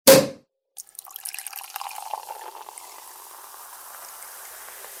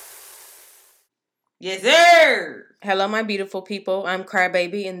Yes, sir. Hello, my beautiful people. I'm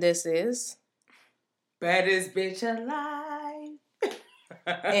Crybaby, and this is... Baddest bitch alive.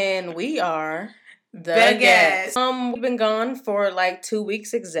 And we are... The Gas. We've been gone for like 2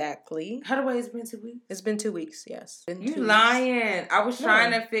 weeks exactly. How the way it's been 2 weeks? It's been 2 weeks, yes. You lying. I was trying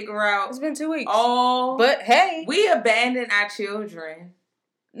to figure out. It's been 2 weeks. Oh. But hey. We abandoned our children.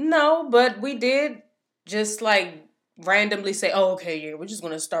 No, but we did just like randomly say, oh, okay, yeah, we're just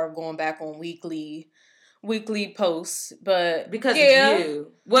going to start going back on weekly posts, but because of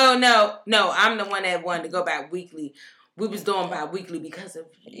you. Well, no, I'm the one that wanted to go back weekly. We was doing bi-weekly because of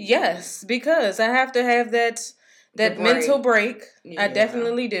you. Yes, because I have to have that mental break. Yeah. I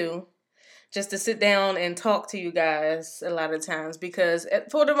definitely do. Just to sit down and talk to you guys a lot of times, because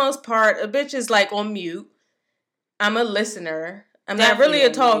for the most part, a bitch is like on mute. I'm a listener. I'm not really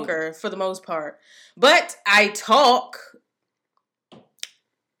a talker for the most part, but I talk.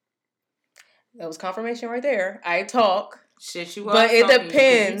 That was confirmation right there. I talk. Shit, you are. But it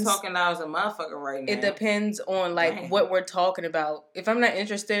depends. You talking loud as a motherfucker right now. It depends on what we're talking about. If I'm not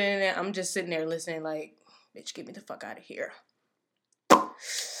interested in it, I'm just sitting there listening. Like, bitch, get me the fuck out of here.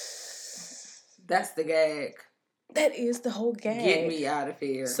 That's the gag. That is the whole gag. Get me out of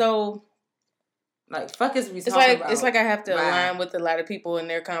here. So, like, fuck is we talking about? It's like I have to align with a lot of people in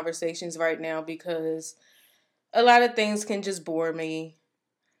their conversations right now, because a lot of things can just bore me.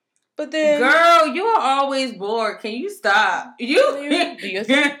 But then, girl, you are always bored. Can you stop? You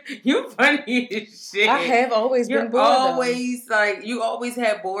funny as shit. I have always been bored. Always you always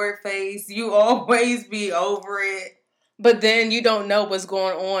have bored face. You always be over it. But then you don't know what's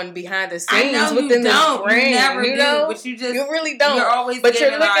going on behind the scenes within the brain. You never do, but you really don't. You're always but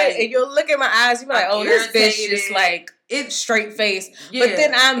you're looking, and you'll look at my eyes. You be like, "Oh, this bitch just like it's straight face." Yeah, but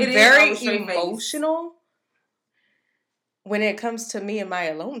then I'm very emotional. When it comes to me and my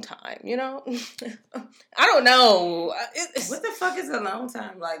alone time, you know? I don't know. What the fuck is alone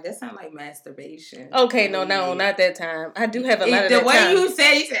time? Like, that sounds like masturbation. Okay, no, not that time. I do have a lot of that time. The way you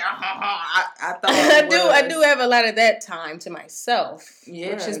said, I thought I do have a lot of that time to myself.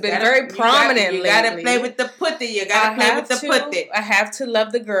 Yeah. Which has been very prominent lately. You gotta play with the putty. You gotta play with the putty. I have to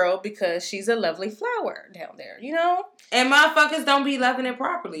love the girl because she's a lovely flower down there, you know? And motherfuckers don't be loving it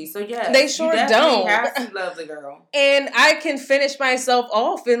properly. So, yeah. They sure don't. You have to love the girl. And I can finish myself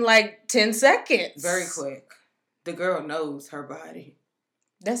off in like 10 seconds. Very quick. The girl knows her body.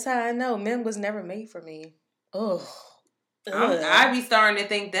 That's how I know. Men was never made for me. Ugh. I be starting to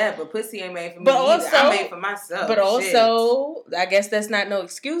think that, but pussy ain't made for me either. I'm made for myself. But also, I guess that's not no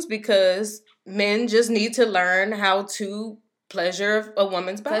excuse, because men just need to learn how to pleasure a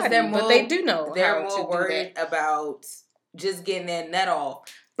woman's body. But they do know they're how more to worried about just getting that nut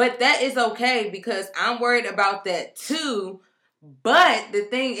off. But that is okay, because I'm worried about that too. But the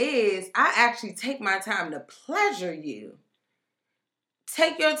thing is, I actually take my time to pleasure you.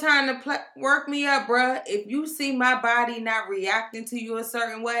 Take your time to work me up, bruh. If you see my body not reacting to you a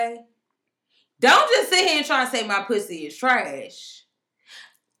certain way, don't just sit here and try to say my pussy is trash.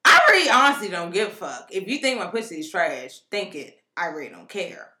 I really honestly don't give a fuck. If you think my pussy is trash, think it. I really don't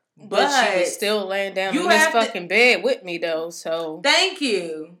care. But she was still laying down in this fucking bed with me, though, so... Thank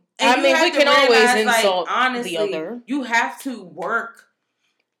you. And I mean, we can always insult honestly, the other. You have to work.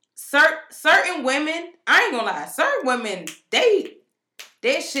 Certain women, I ain't gonna lie, certain women,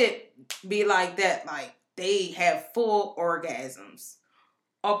 their shit be like that. Like, they have full orgasms.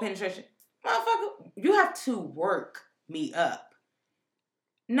 Or penetration. Motherfucker, you have to work me up.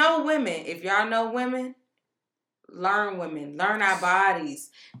 No women. If y'all know women... Learn women. Learn our bodies.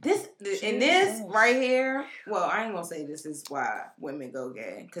 This right here. Well, I ain't gonna say this is why women go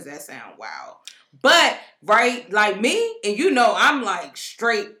gay, because that sound wild. But right, like me, and you know, I'm like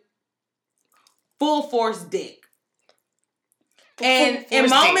straight, full force dick. And in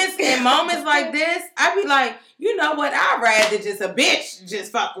moments like this, I be like, you know what? I'd rather just a bitch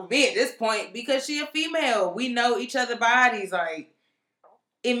just fuck with me at this point, because she a female. We know each other's bodies. Like,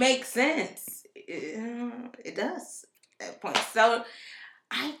 it makes sense. It does at that point. So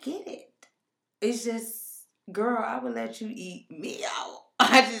I get it. It's just, girl, I would let you eat me out.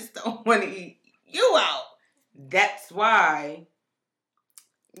 I just don't want to eat you out. That's why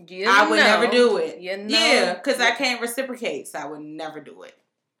I would never do it. Yeah, because I can't reciprocate, so I would never do it.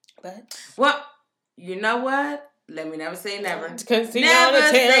 But well, you know what? Let me never say never. Never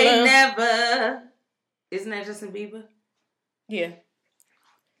say never. Isn't that Justin Bieber? Yeah.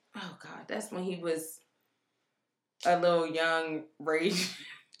 Oh, God. That's when he was a little young rage.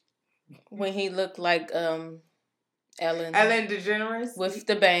 When he looked like Ellen DeGeneres? with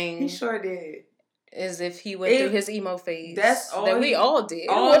the bangs. He sure did. As if he went through his emo phase. That's all that we all did.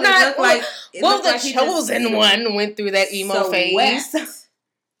 All it looked like. The chosen one went through that emo phase.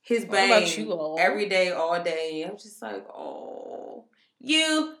 His bang. What about you all? Every day, all day. I'm just like, oh,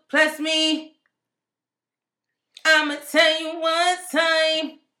 you plus me. I'ma tell you one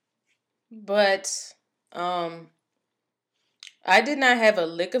time. But, I did not have a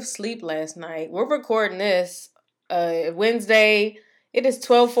lick of sleep last night. We're recording this Wednesday. It is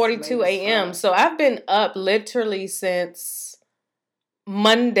 12:42 a.m. So I've been up literally since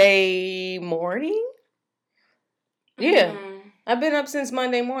Monday morning. Yeah. Mm-hmm. I've been up since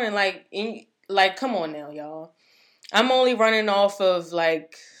Monday morning. Like, come on now, y'all. I'm only running off of,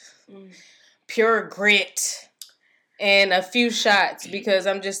 pure grit and a few shots because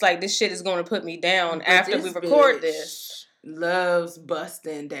I'm just like, this shit is going to put me down after we record this. Loves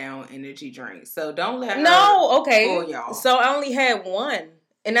busting down energy drinks. So don't let her fool y'all. So I only had one.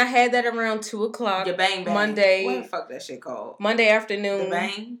 And I had that around 2 o'clock. The Bang Bang. Monday. What the fuck that shit called? Monday afternoon. The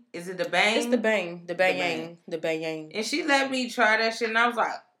Bang? Is it the Bang? It's the Bang. The Bang. The Bang. And she let me try that shit and I was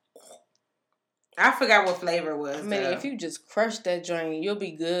like, I forgot what flavor it was. I mean, if you just crush that joint, you'll be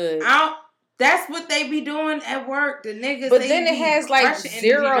good. That's what they be doing at work. The niggas. But then it has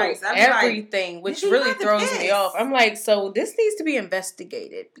zero everything, which really throws me off. I'm like, so this needs to be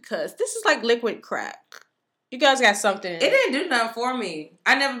investigated because this is like liquid crack. You guys got something in it. It didn't do nothing for me.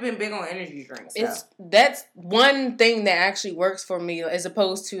 I never been big on energy drinks. So. That's one thing that actually works for me as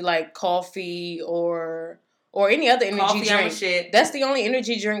opposed to like coffee or any other energy drink. Shit. That's the only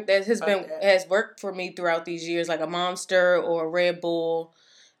energy drink that has worked for me throughout these years, like a Monster or a Red Bull.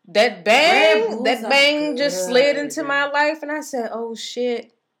 That bang just slid into my life, and I said, "Oh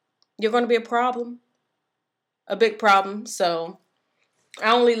shit, you're going to be a problem, a big problem." So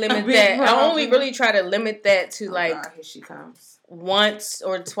I only limit that. Problem. I only really try to limit that to here she comes. Once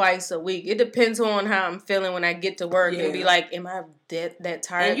or twice a week. It depends on how I'm feeling when I get to work and be like, am I that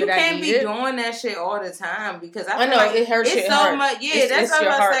tired? And you can't be doing that shit all the time because I know like it hurts. It's so much. Yeah, that's what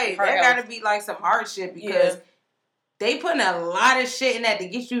I'm gonna say. There got to be like some hard shit because they putting a lot of shit in that to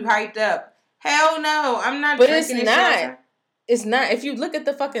get you hyped up. Hell no, I'm not. But it's not. It's not. If you look at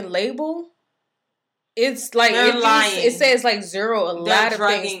the fucking label. It's like it says like zero a lot of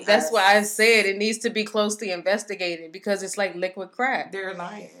things. That's why I said it needs to be closely investigated because it's like liquid crack. They're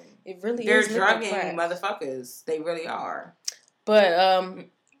lying. It really They're is. They're drugging motherfuckers. They really are. But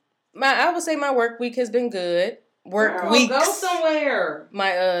I would say my work week has been good. Weeks. Go somewhere.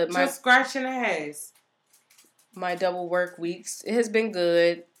 My just scratching ass. My double work weeks. It has been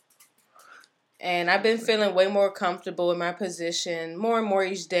good. And I've been feeling way more comfortable in my position, more and more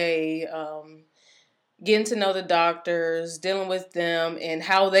each day. Getting to know the doctors, dealing with them, and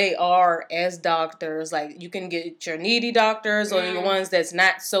how they are as doctors. Like, you can get your needy doctors or the ones that's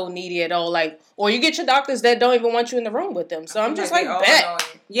not so needy at all. Like, or you get your doctors that don't even want you in the room with them. So I'm just like,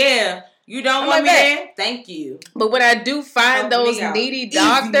 bet. Yeah. You don't want me there? Thank you. But when I do find those needy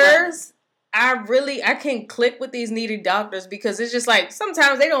doctors, I can click with these needy doctors because it's just like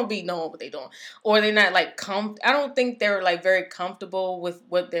sometimes they don't be knowing what they're doing or they're not like I don't think they're like very comfortable with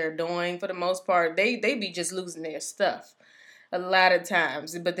what they're doing for the most part. They be just losing their stuff a lot of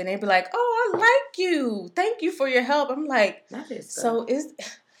times, but then they be like, "Oh, I like you. Thank you for your help." I'm like, so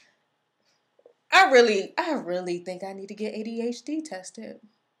I really think I need to get ADHD tested.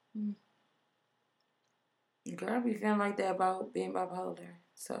 Girl, I be feeling like that about being bipolar.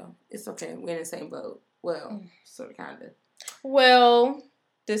 So, it's okay. We're in the same boat. Well, sort of, kind of. Well,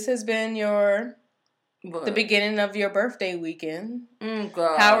 this has been the beginning of your birthday weekend.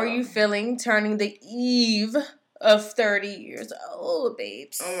 God. How are you feeling turning the eve of 30 years old,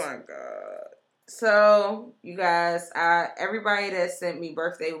 babes? Oh, my God. So, you guys, everybody that sent me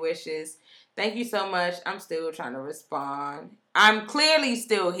birthday wishes, thank you so much. I'm still trying to respond. I'm clearly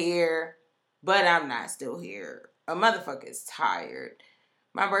still here, but I'm not still here. A motherfucker is tired.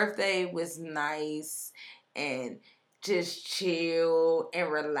 My birthday was nice and just chill and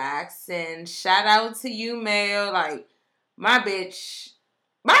relaxing. Shout out to you, Mel. Like, my bitch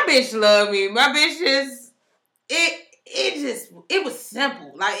loved me. My bitch just, it was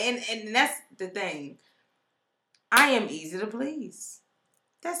simple. Like, and that's the thing. I am easy to please.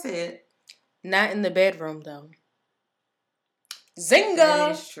 That's it. Not in the bedroom, though. Zinga!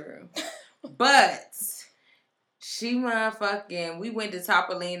 That is true. But... we went to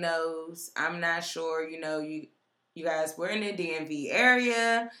Topolino's. I'm not sure, you guys were in the DMV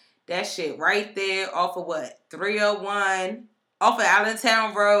area. That shit right there off of 301, off of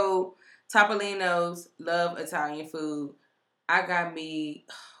Allentown Road. Topolino's, love Italian food. I got me,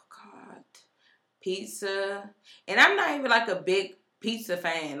 pizza. And I'm not even like a big pizza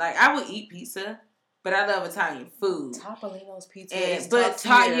fan. Like, I would eat pizza, but I love Italian food. Topolino's pizza is top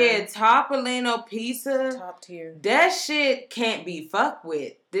tier. Topolino pizza, top tier. That shit can't be fucked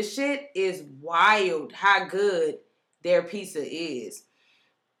with. This shit is wild how good their pizza is.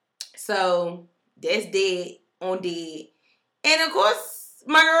 So that's dead on dead. And of course,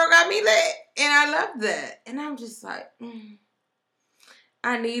 my girl got me lit. And I love that. And I'm just like,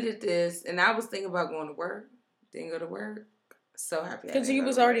 I needed this. And I was thinking about going to work. Didn't go to work. So happy. Because you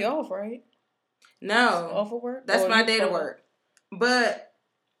was already off, right? No. Off of work? That's my day to work. But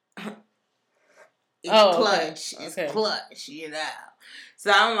it's clutch. Okay. It's clutch, you know.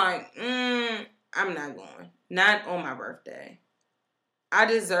 So I'm like, I'm not going. Not on my birthday. I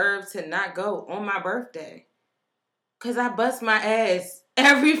deserve to not go on my birthday. Because I bust my ass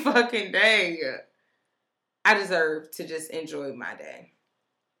every fucking day. I deserve to just enjoy my day.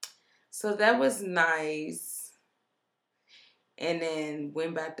 So that was nice. And then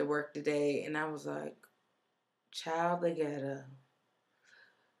went back to work today. And I was like, child, they gotta.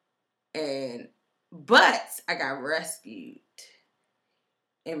 But I got rescued.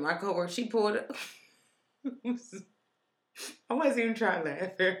 And my coworker, she pulled up. I wasn't even trying to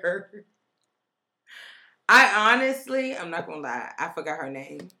laugh at her. I honestly, I'm not gonna lie, I forgot her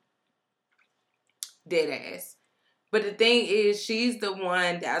name. Dead ass. But the thing is, she's the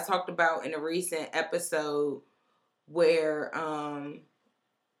one that I talked about in a recent episode where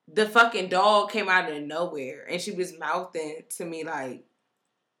the fucking dog came out of nowhere and she was mouthing to me like,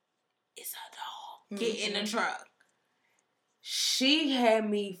 it's a dog. Get in the truck. She had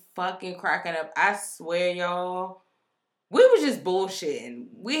me fucking cracking up. I swear, y'all. We was just bullshitting.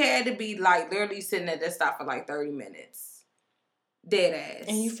 We had to be like literally sitting at this stop for like 30 minutes. Dead ass.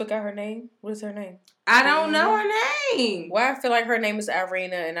 And you forgot her name? What is her name? I don't know her name. Well, I feel like her name is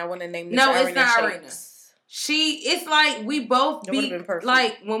Irina and I want to name this No, Irina it's not Shakes. Irina. It's like we both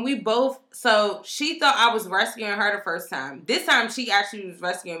like when we both, so she thought I was rescuing her the first time. This time she actually was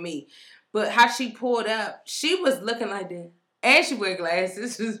rescuing me. But how she pulled up, she was looking like that. And she wear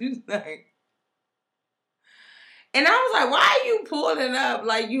glasses. She was like, and I was like, why are you pulling up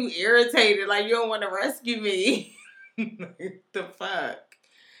like you irritated, like you don't want to rescue me? The fuck?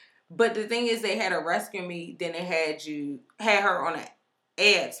 But the thing is, they had her rescue me, then they had her on an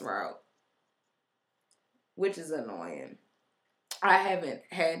AX route, which is annoying. I haven't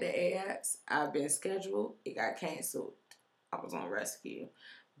had the AX. I've been scheduled. It got canceled. I was on rescue.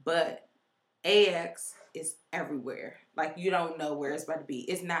 But AX is everywhere. Like, you don't know where it's about to be.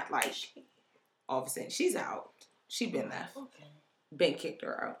 It's not like all of a sudden she's out. She been left. Okay. Been kicked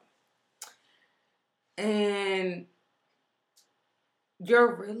her out. And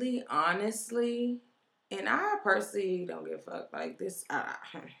you're really honestly, and I personally don't give a fuck like this.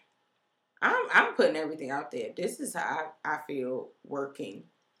 I'm putting everything out there. This is how I feel working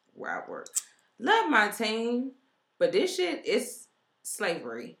where I work. Love my team, but this shit is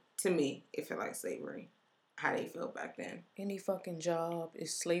slavery to me. It feel like slavery. How they feel back then. Any fucking job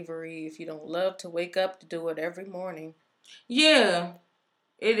is slavery if you don't love to wake up to do it every morning. Yeah,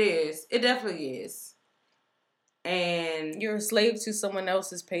 it is. It definitely is. And you're a slave to someone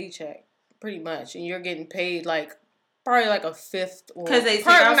else's paycheck, pretty much, and you're getting paid like probably like a fifth, or because they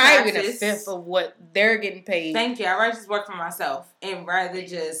probably not even a fifth of what they're getting paid. Thank you. I'd rather just work for myself and rather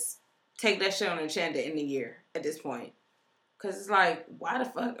just take that shit on the chin to end the year at this point. Because it's like, why the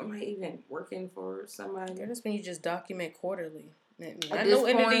fuck am I even working for somebody? That's when you just document quarterly. Not no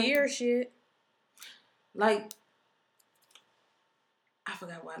end of the year shit. Like, I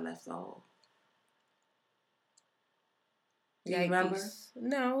forgot where I left off. Do you remember?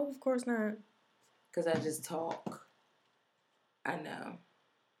 No, of course not. Because I just talk. I know.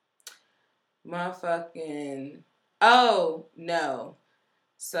 Motherfucking. Oh, no.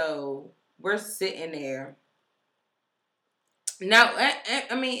 So, we're sitting there. No,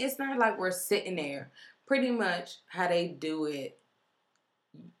 I mean, it's not like we're sitting there. Pretty much how they do it.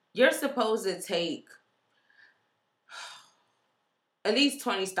 You're supposed to take at least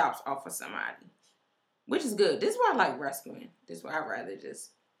 20 stops off of somebody. Which is good. This is why I like rescuing. This is why I'd rather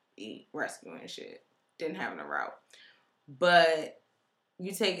just eat rescuing shit than having a route. But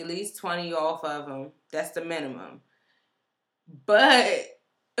you take at least 20 off of them. That's the minimum. But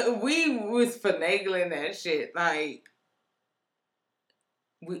we was finagling that shit. Like,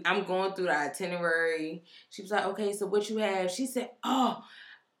 I'm going through the itinerary. She was like, okay, so what you have? She said, oh,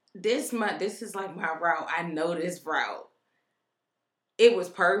 this is like my route. I know this route. It was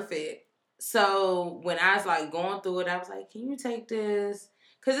perfect. So when I was like going through it, I was like, can you take this?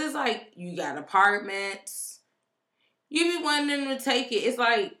 Because it's like, you got apartments. You be wanting them to take it. It's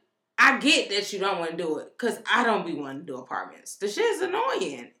like, I get that you don't want to do it, because I don't be wanting to do apartments. The shit is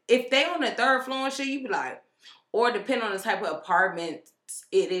annoying. If they on the third floor and shit, you be like, or depend on the type of apartment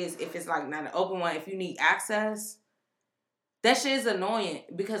it is, if it's like not an open one, if you need access, that shit is annoying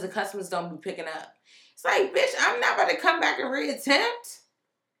because the customers don't be picking up. It's like, bitch, I'm not about to come back and reattempt.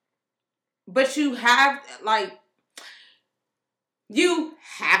 But you have, like, you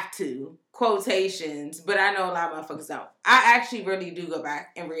have to, quotations, but I know a lot of motherfuckers don't. I actually really do go back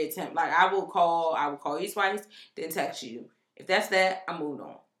and reattempt. Like, I will call you twice, then text you. If that's that, I moved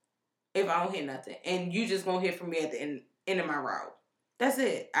on. If I don't hear nothing. And you just gonna hear from me at the end of my route. That's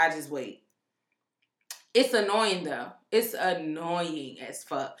it. I just wait. It's annoying, though. It's annoying as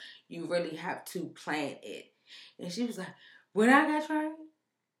fuck. You really have to plan it. And she was like, when I got trained,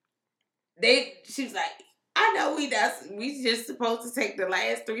 she was like, I know we just supposed to take the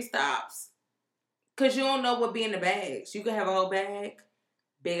last 3 stops. Because you don't know what be in the bags. You can have a whole bag,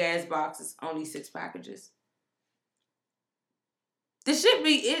 big ass boxes, only 6 packages.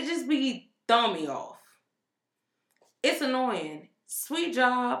 It just be throwing me off. It's annoying. Sweet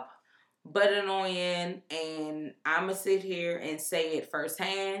job, but annoying. And I'm going to sit here and say it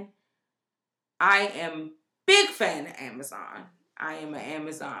firsthand. I am big fan of Amazon. I am an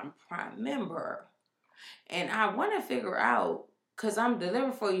Amazon Prime member. And I want to figure out, because I'm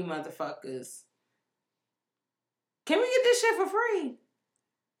delivering for you motherfuckers, can we get this shit for free?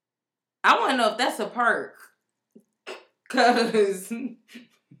 I want to know if that's a perk. Because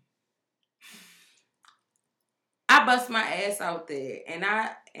I bust my ass out there. And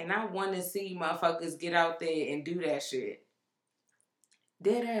I want to see motherfuckers get out there and do that shit.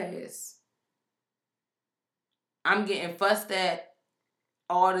 Dead ass. I'm getting fussed at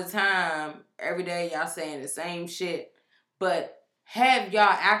all the time. Every day y'all saying the same shit. But have y'all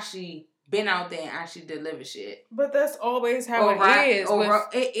actually been out there and actually deliver shit? But that's always how it is.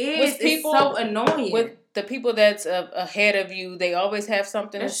 It is. People, it's so annoying. With the people that's ahead of you, they always have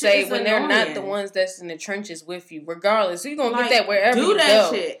something to say when they're not the ones that's in the trenches with you. Regardless, you're going to get that wherever you go. Do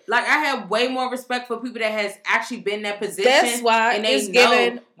that shit. Like, I have way more respect for people that has actually been in that position. That's why and they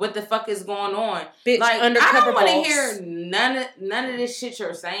know what the fuck is going on. Bitch, like, undercover I don't want to hear none of this shit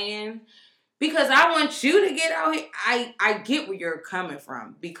you're saying. Because I want you to get out here. I get where you're coming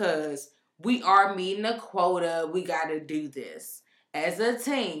from. Because we are meeting a quota. We got to do this as a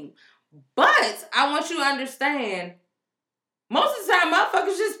team. But I want you to understand, most of the time,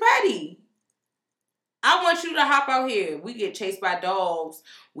 motherfuckers just petty. I want you to hop out here. We get chased by dogs.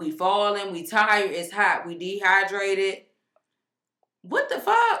 We falling. We tired. It's hot. We dehydrated. What the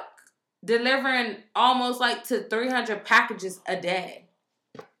fuck? Delivering almost like to 300 packages a day.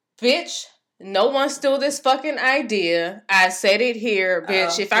 Bitch. No one stole this fucking idea. I said it here,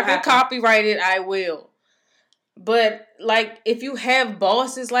 bitch. If I can copyright it, I will. But, like, if you have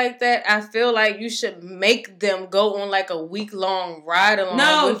bosses like that, I feel like you should make them go on, like, a week-long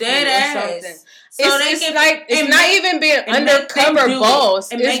ride-along with you or something. So it's not even being undercover boss.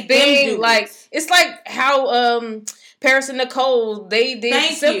 It's being, like, it's like how Paris and Nicole, they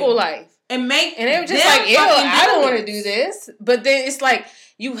did Simple Life. And they were just like, ew, I don't want to do this. But then it's like,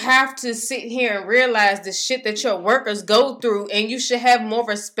 you have to sit here and realize the shit that your workers go through, and you should have more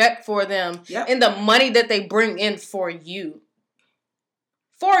respect for them and the money that they bring in for you.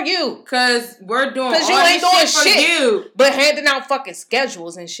 For you. Because we're doing all this shit for you. But handing out fucking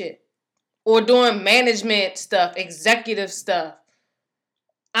schedules and shit. Or doing management stuff, executive stuff.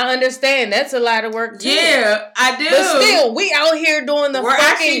 I understand that's a lot of work too. Yeah, I do. But still, we out here doing the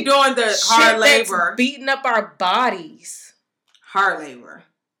actually doing the hard labor, that's beating up our bodies. Hard labor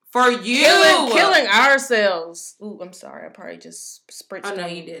for you, killing ourselves. Ooh, I'm sorry. I probably just spritzed. Oh no,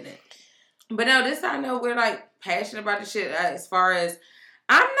 you didn't. But no, this I know we're like passionate about the shit. As far as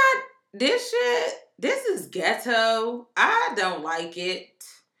I'm not this shit. This is ghetto. I don't like it,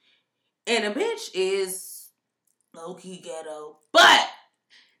 and a bitch is low key ghetto, but.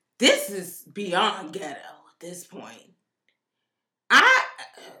 This is beyond ghetto at this point.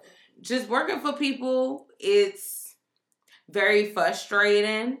 Just working for people, it's very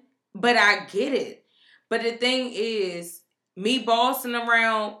frustrating, but I get it. But the thing is, me bossing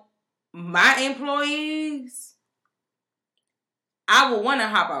around my employees, I would want to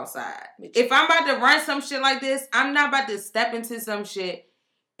hop outside. If I'm about to run some shit like this, I'm not about to step into some shit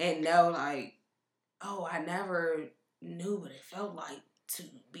and know like, oh, I never knew what it felt like to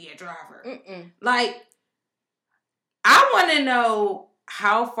be a driver. Like, I want to know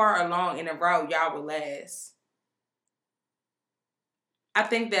how far along in a route y'all will last. I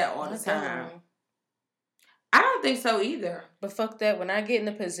think that all the time. I don't think so either. But fuck that. When I get in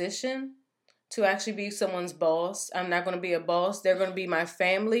a position to actually be someone's boss. I'm not going to be a boss. They're going to be my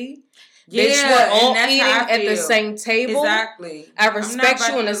family. Yeah, bitch, we're all eating at the same table. Exactly. I respect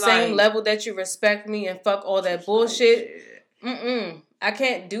you on the same level that you respect me, and fuck all that bullshit. I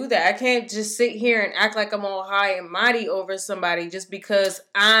can't do that. I can't just sit here and act like I'm all high and mighty over somebody just because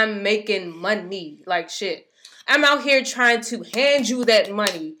I'm making money. Like shit. I'm out here trying to hand you that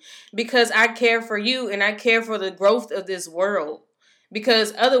money because I care for you and I care for the growth of this world.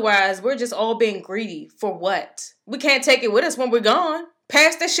 Because otherwise, we're just all being greedy. For what? We can't take it with us when we're gone.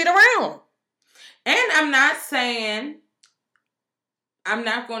 Pass that shit around. And I'm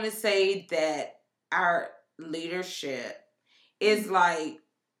not going to say that our leadership is like,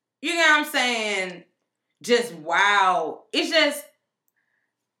 you know what I'm saying, just wow. It's just,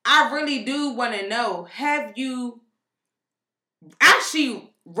 I really do want to know, have you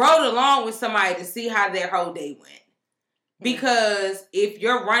actually rode along with somebody to see how their whole day went? Because if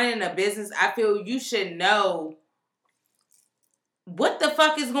you're running a business, I feel you should know what the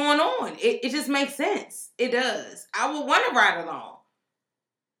fuck is going on. It just makes sense. It does. I would want to ride along.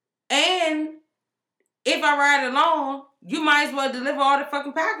 And if I ride along, you might as well deliver all the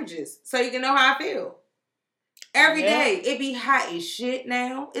fucking packages so you can know how I feel. Every day. It be hot as shit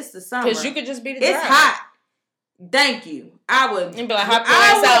now. It's the summer. Because you could just be the driver. It's hot. Thank you. I would. And be like, hop your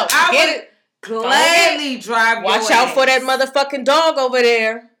ass out. Get it. Gladly drive. Watch out for that motherfucking dog over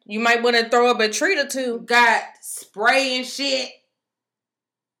there. You might want to throw up a treat or two. Got spray and shit.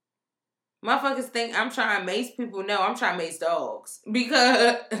 Motherfuckers think I'm trying to mace people. No, I'm trying to mace dogs.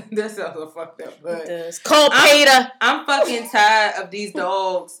 Because that sounds so fucked up. But call Peter. I'm fucking tired of these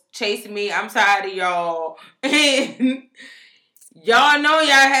dogs chasing me. I'm tired of y'all. And y'all know y'all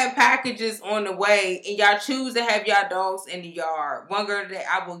have packages on the way. And y'all choose to have y'all dogs in the yard. One girl today,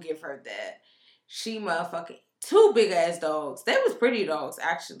 I will give her that. She motherfucking 2 big ass dogs. They was pretty dogs,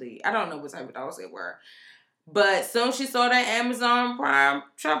 actually. I don't know what type of dogs they were. But soon she saw that Amazon Prime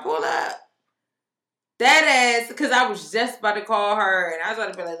try to pull up. That ass, because I was just about to call her and I was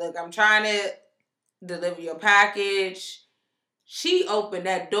about to be like, look, I'm trying to deliver your package. She opened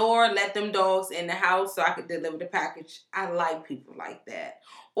that door, let them dogs in the house so I could deliver the package. I like people like that.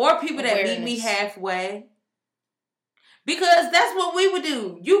 Or people that meet me halfway. Because that's what we would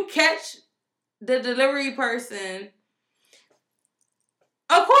do. You catch the delivery person.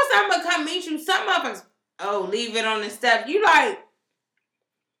 Of course I'm going to come meet you. Some motherfuckers, leave it on the step. You like,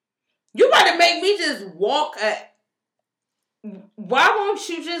 you about to make me just walk. Why won't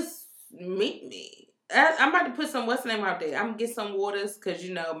you just meet me? I'm about to put some, what's the name out there? I'm going to get some waters because,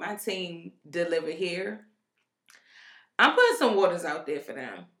 you know, my team deliver here. I'm putting some waters out there for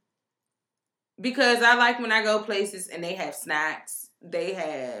them. Because I like when I go places and they have snacks. They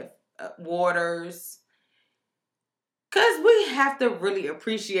have waters. Because we have to really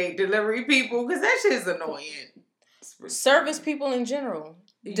appreciate delivery people. Because that shit is annoying. Service people in general.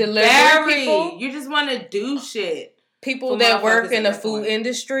 Delivery people. You just want to do shit. People that work in the food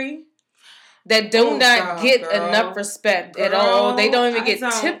industry. That do not get enough respect at all. They don't even get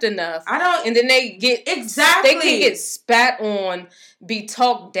tipped enough. And then they get they can get spat on, be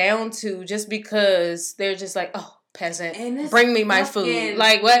talked down to just because they're just like, oh, peasant, bring me my food.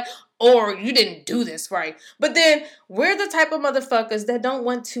 Like what? Or you didn't do this right. But then we're the type of motherfuckers that don't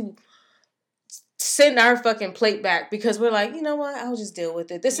want to send our fucking plate back because we're like, you know what? I'll just deal with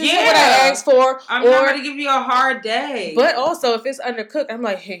it. This is what I asked for. I'm not going to give you a hard day. But also, if it's undercooked, I'm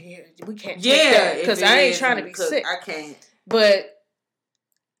like, hey, we can't take that because I ain't trying to be sick. I can't. But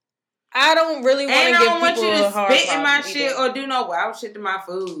I don't really want to give people a hard time. I don't want you to spit in my shit or do no wild shit to my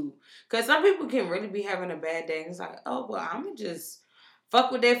food. Because some people can really be having a bad day. And it's like, oh, well, I'm going to just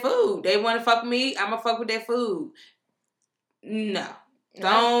fuck with their food. They want to fuck with me. I'm going to fuck with their food. No.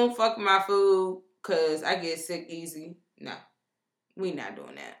 Don't fuck with my food. Because I get sick easy. No. We not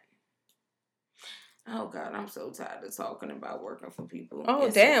doing that. Oh, God. I'm so tired of talking about working for people. Oh,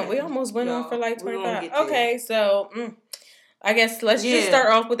 damn. We almost went on for like 25. Okay, so I guess let's just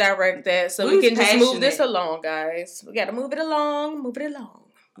start off with our rec that so we can just move this along, guys. We got to move it along. Move it along.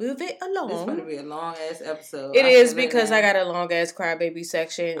 Move it along. This is going to be a long-ass episode. It is because I got a long-ass crybaby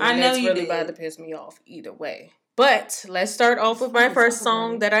section. And I know that's really about to piss me off either way. But let's start off with my first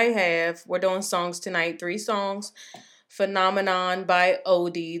song that I have. We're doing songs tonight. 3 songs. Phenomenon by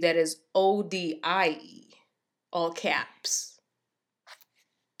ODIE. That is ODIE. All caps.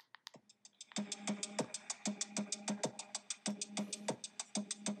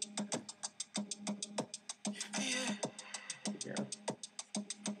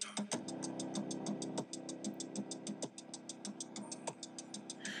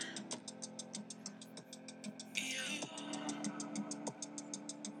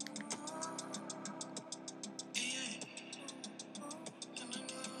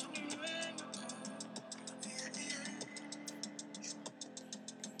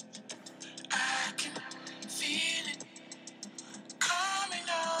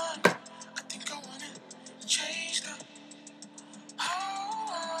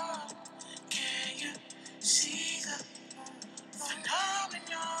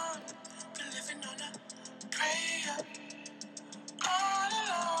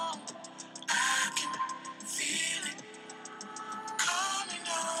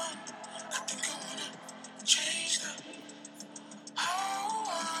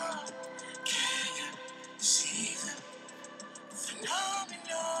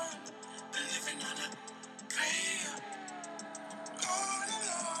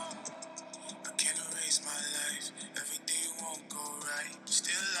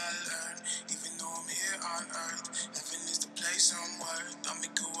 on earth. Heaven is the place on worth. Don't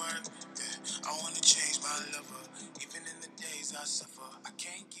make it work. Yeah. I wanna change my lover. Even in the days I suffer, I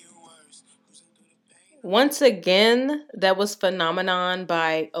can't get worse. Once again, that was Phenomenon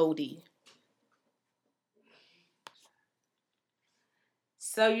by Odie.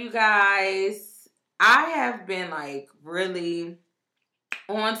 So you guys, I have been like really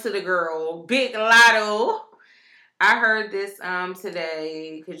on to the girl, Big Latto. I heard this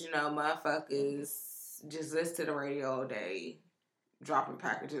today because you know motherfuckers just listen to the radio all day, dropping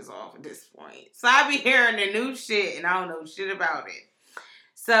packages off at this point. So I be hearing the new shit and I don't know shit about it.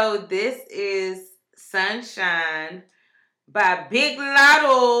 So this is Sunshine by Big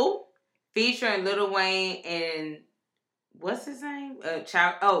Latto featuring Lil Wayne and what's his name?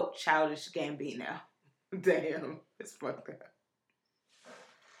 Childish Gambino. Damn, it's fucked up.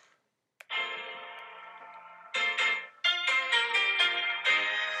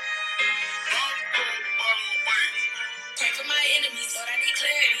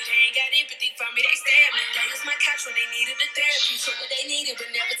 When they needed the therapy, took what they needed, but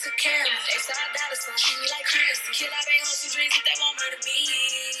never took care of me. They saw dollars, gon' treat me like currency. Kill out they hopes and dreams if they won't murder me.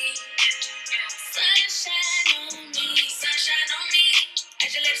 Sunshine on me, sunshine on me. I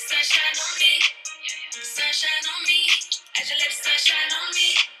just let the sunshine on me. Sunshine on me, I just let the sunshine on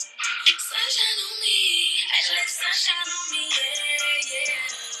me. Sunshine on me, I just let the sunshine on me. Yeah, yeah.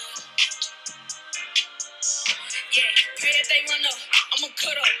 Yeah, pray that they run up. I'ma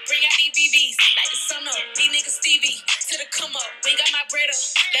cut up, bring out EBVs, like the sun up. These niggas Stevie, to the come up. We got my bread up,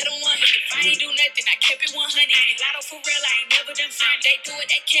 let them want it. If I ain't do nothing, I kept it 100. Lotto for real, I ain't never done fun. They do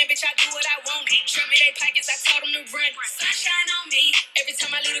what they can, bitch, I do what I want. Trim me they pockets, I taught them to run. Sunshine on me, every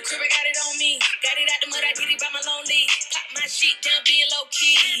time I leave the crib, I got it on me. Got it out the mud, I did it by my lonely. Pop my shit down, being low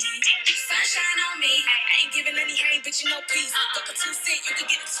key. Sunshine on me, I ain't giving any hate, bitch, you no peace. Fuck a 2 cent, you can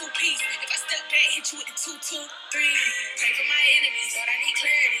get a 2 piece. If I step back, hit you with the 2, 2, 3. Pray for my enemies, but I need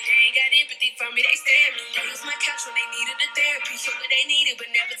clarity. They ain't got empathy for me, they stand me. They use my couch when they needed the therapy. Took what they needed, but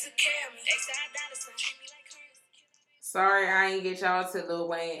never took care of me. They said dollars, so treat me like currency. Sorry, I ain't get y'all to Lil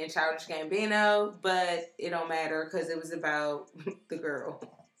Wayne and Childish Gambino, but it don't matter because it was about the girl,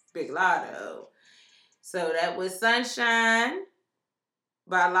 Big Latto. So that was Sunshine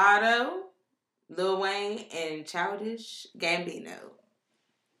by Latto, Lil Wayne, and Childish Gambino.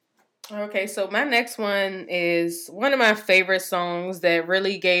 Okay, so my next one is one of my favorite songs that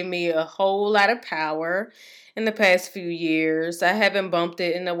really gave me a whole lot of power in the past few years. I haven't bumped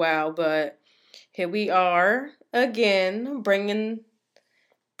it in a while, but here we are again, bringing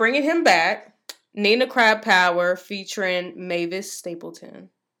him back. Nina Cried Power featuring Mavis Stapleton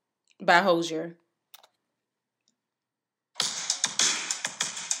by Hozier.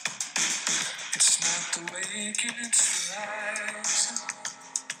 It's not the waking, it's the rise.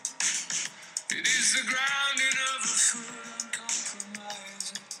 It is the grounding of the foot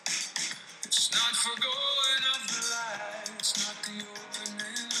uncompromising. It's not forgoing of the light. It's not the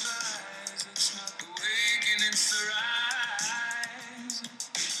opening of eyes. It's not the waking, it's the rising.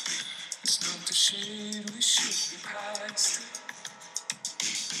 It's not the shade we should be past.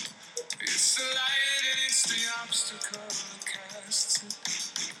 It's the light and it's the obstacle that casts it.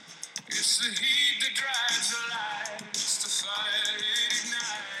 It's the heat that drives the light. It's the fire it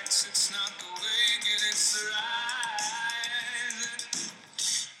ignites. It's not the waking, it's the rising.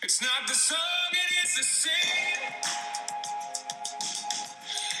 It's not the song, it is the sing.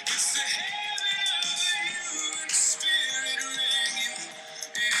 It's the heaven of the human spirit ringing.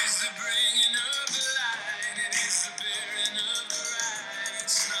 It is the bringing of the light. It is the bearing of the right.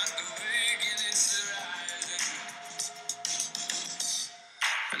 It's not the waking, it's the rising.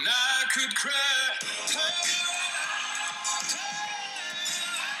 And I could cry.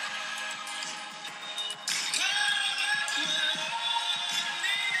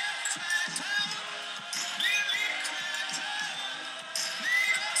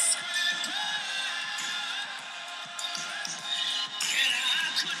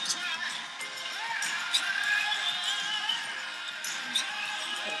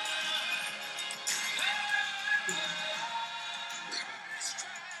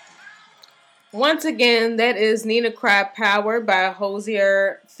 Once again, that is Nina Cried Power by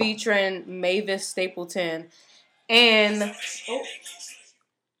Hozier featuring Mavis Stapleton. And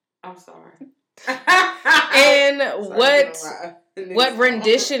I'm sorry. And what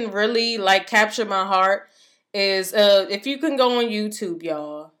rendition really like captured my heart is if you can go on YouTube,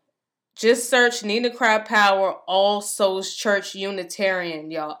 y'all, just search Nina Cried Power All Souls Church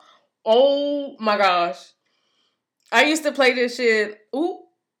Unitarian, y'all. Oh my gosh. I used to play this shit. Ooh.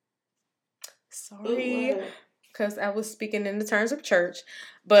 Sorry. Because I was speaking in the terms of church.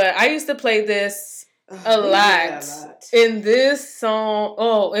 But I used to play this a lot. In this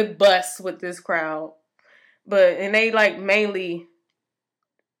song, it busts with this crowd. And they like mainly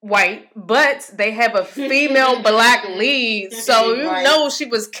white, but they have a female black lead, so you know she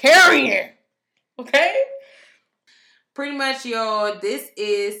was carrying. Okay? Pretty much, y'all, this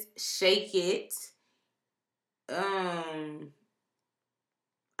is Shake It. I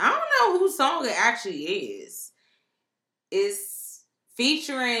don't know whose song it actually is. It's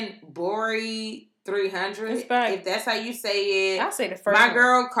featuring Bori 300. If that's how you say it. I say the first My one.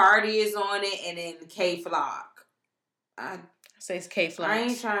 girl Cardi is on it, and then K Flock. I say it's K Flock. I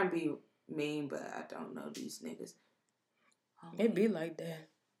ain't trying to be mean, but I don't know these niggas. It be like that.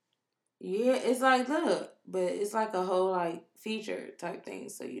 Yeah, it's like, look, but it's like a whole like feature type thing,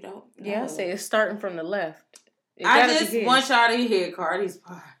 so you don't know. Yeah, I say it's starting from the left. I just want y'all to hear Cardi's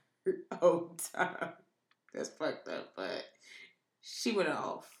part all the time. That's fucked up, but she went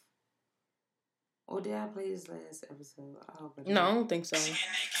off. Or did I play this last episode? No, I don't think so.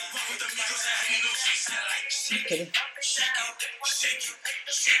 Okay.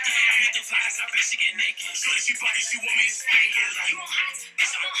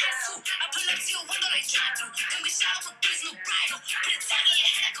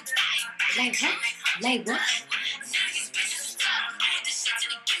 Like what?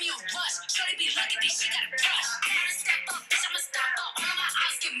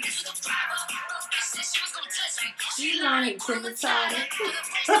 She like to retarded.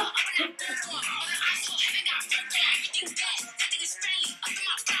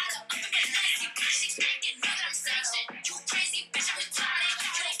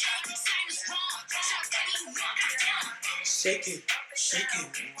 Shake it, shake it,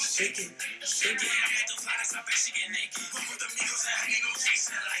 shake it, shake it.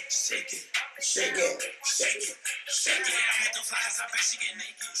 Shake it, shake it, shake it, shake it.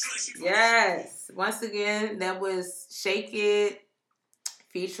 Yes, once again, that was Shake It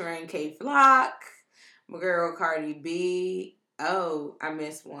featuring K Flock, my girl Cardi B. Oh, I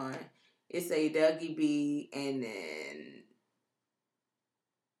missed one. It's a Dougie B, and then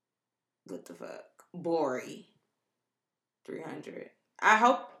what the fuck? Bori 300. I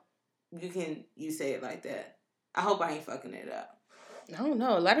hope you say it like that. I hope I ain't fucking it up. I don't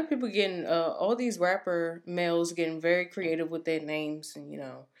know. A lot of people getting all these rapper males getting very creative with their names, and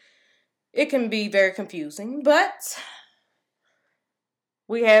it can be very confusing. But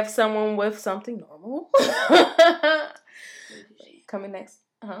we have someone with something normal coming next.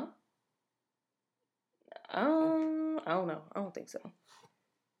 I don't know. I don't think so.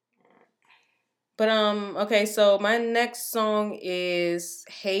 But okay, so my next song is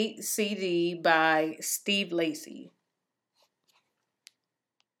Hate CD by Steve Lacy.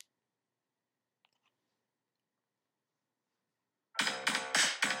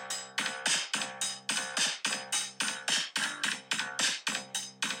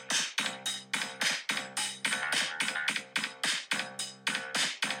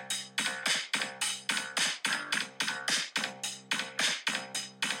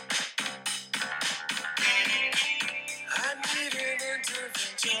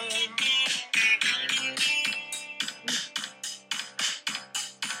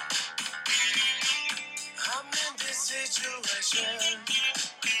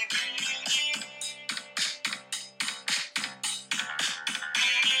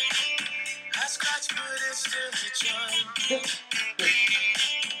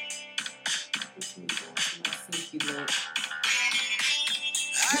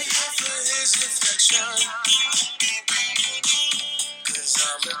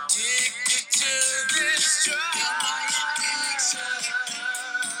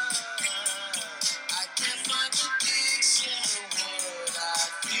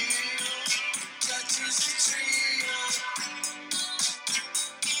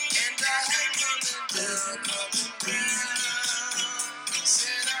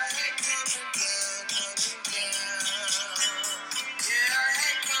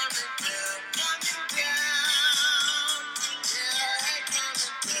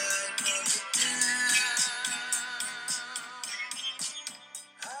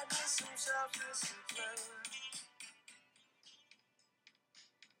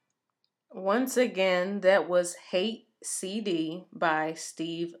 Once again, that was Hate CD by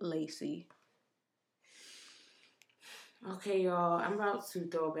Steve Lacy. Okay, y'all, I'm about to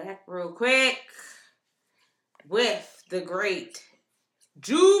throw back real quick with the great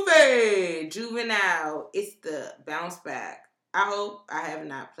Juvenile. It's the Bounce Back. I hope I have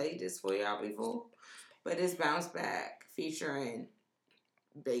not played this for y'all before, but it's Bounce Back featuring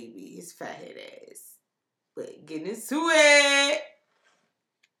Baby, his fathead ass. But getting into it.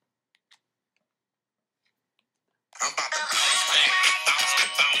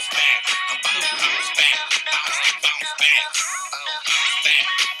 back. Bounce back,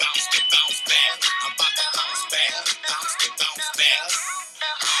 bounce to bounce back. I'm about to bounce back, bounce to bounce back.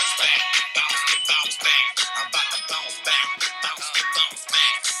 Bounce back, bounce to bounce back. I'm about to bounce back, bounce to bounce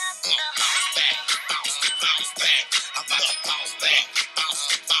back. Bounce back, bounce to bounce back. I'm about to bounce back, bounce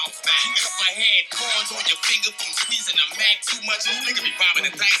to bounce back. You got my head, corns on your finger from squeezing the Mac too much. This nigga be robbing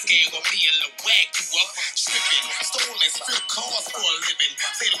the dice game while me and Lil Wag you up. Stripping, stolen, strip cars for a living.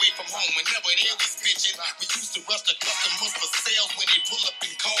 Stayed away from home whenever they was bitching. We used to rush the customers for sales when they pull up in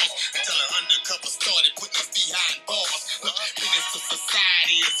cars. Until an undercover started putting us behind bars. Look, business to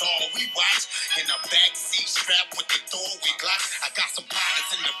society is all we watch. In a backseat strapped with the doorway Glock. I got some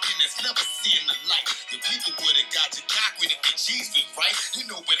pilots in the business, never seeing the light. The people would've got you cocked with if the G's was right. You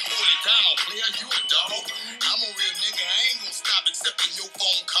know what, hold it down, player, you a dog. I'm a real nigga, I ain't gonna stop accepting your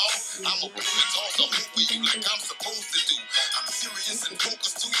phone call. I'm a pull and toss a hoop with you like I'm supposed to do. I'm serious and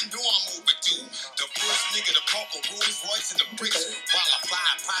focused too, you know I'm overdue. The first nigga to park a Rolls Royce in the bricks while I fly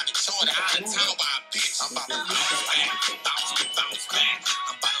a private charter out of town by a bitch. I'm about to bounce back, bounce to bounce back.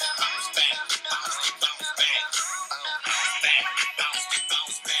 I'm about to bounce back, bounce to bounce back. Bounce back, bounce to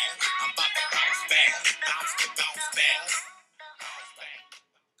bounce back. I'm about to bounce back, bounce to bounce back.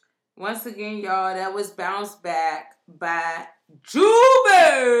 Once again, y'all, that was Bounce Back by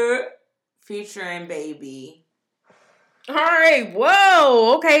Jube featuring Baby. All right,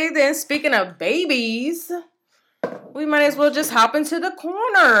 whoa. Okay, then speaking of babies, we might as well just hop into the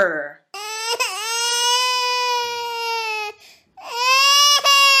corner.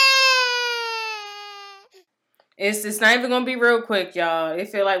 It's not even gonna be real quick, y'all. It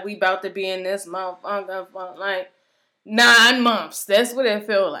feel like we about to be in this month, like 9 months. That's what it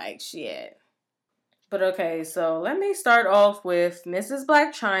feel like. Shit. But okay, so let me start off with Mrs.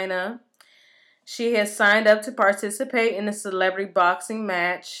 Blac Chyna. She has signed up to participate in a celebrity boxing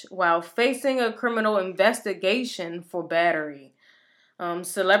match while facing a criminal investigation for battery.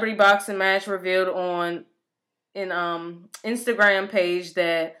 Celebrity boxing match revealed on an Instagram page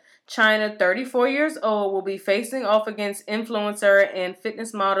that Chyna, 34 years old, will be facing off against influencer and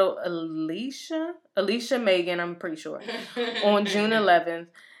fitness model Alicia Megan, I'm pretty sure, on June 11th.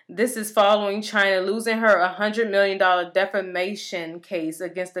 This is following Chyna losing her $100 million defamation case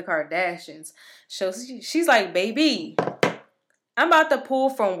against the Kardashians. So she's like, baby, I'm about to pull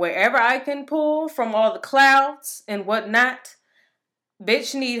from wherever I can pull from all the clouds and whatnot.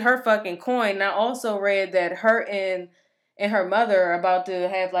 Bitch need her fucking coin. And I also read that her and her mother are about to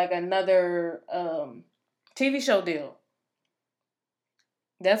have like another TV show deal.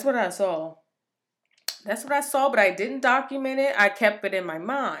 That's what I saw. But I didn't document it. I kept it in my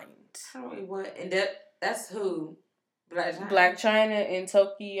mind. Tell me what, and that's who? Blac Chyna and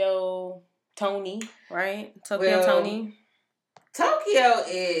Tokyo Toni, right? Toni. Tokyo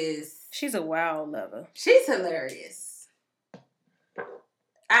she's a wild lover. She's hilarious.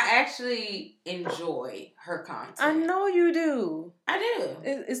 I actually enjoy her content. I know you do. I do.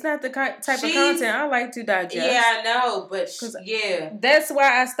 It's not the type of content I like to digest. Yeah, I know, but that's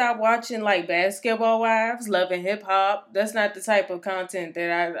why I stopped watching like Basketball Wives, Love and Hip Hop. That's not the type of content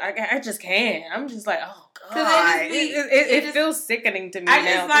that I just can't. I'm just like, oh god, it feels sickening to me now. I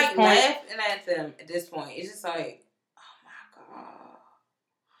just like laughing at them at this point. It's just like, oh my god,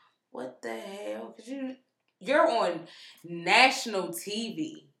 what the hell? Because you're on national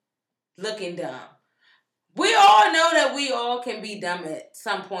TV looking dumb. We all know that we all can be dumb at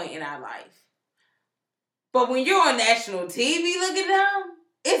some point in our life. But when you're on national TV looking dumb,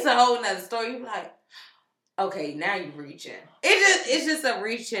 it's a whole nother story. You're like, okay, now you're reaching. It's just a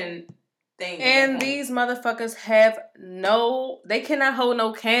reaching thing. And these motherfuckers they cannot hold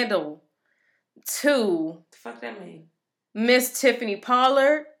no candle to the fuck that mean? Miss Tiffany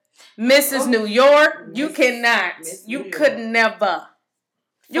Pollard. Mrs. New York, you cannot. You could never.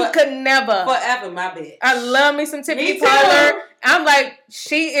 You could never. Forever, my bitch. I love me some Tiffany Pollard. I'm like,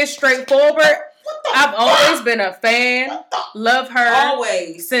 she is straightforward. I've always been a fan. Love her.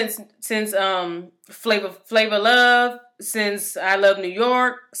 Always. Since Flavor Love. Since I Love New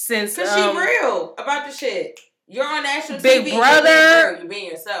York. Since because she real about the shit. You're on national Big TV. Brother. You're being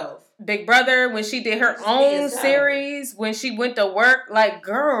yourself. Big Brother, when she did her own series, when she went to work, like,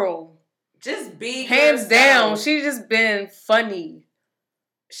 girl. Just be hands down, she's just been funny.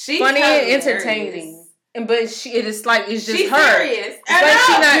 She's funny and entertaining. But it is like, it's just she's her. Serious. It's like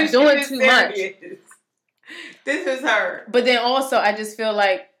she's not doing too much. This is her. But then also, I just feel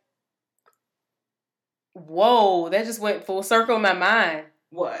like, whoa, that just went full circle in my mind.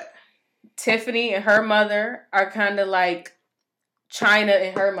 What? Tiffany and her mother are kind of like Chyna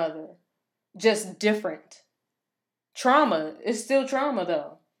and her mother. Just different. Trauma. It's still trauma,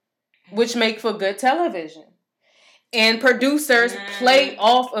 though. Which make for good television. and producers play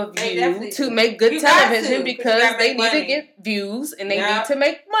off of you to make good television because they need to get views and they need to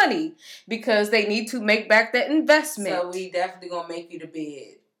make money because they need to make back that investment. So we definitely gonna make you the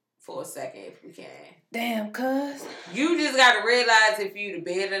bid for a second if we can. Damn, cuz. You just gotta realize if you the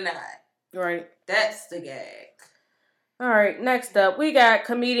bid or not. Right. That's the gag. All right, next up, we got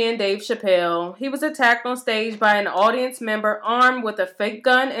comedian Dave Chappelle. He was attacked on stage by an audience member armed with a fake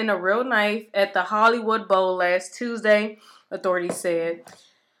gun and a real knife at the Hollywood Bowl last Tuesday, authorities said.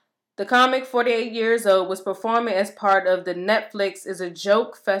 The comic, 48 years old, was performing as part of the Netflix Is a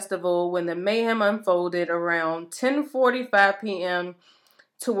Joke festival when the mayhem unfolded around 10:45 p.m.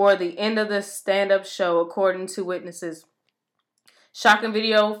 toward the end of the stand-up show, according to witnesses. Shocking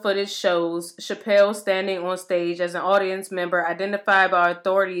video footage shows Chappelle standing on stage as an audience member identified by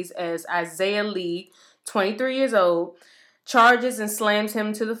authorities as Isaiah Lee, 23 years old, charges and slams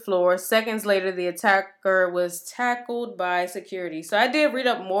him to the floor. Seconds later, the attacker was tackled by security. So I did read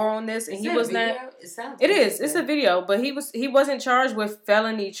up more on this, and he was not. It is. It's a video, but he wasn't charged with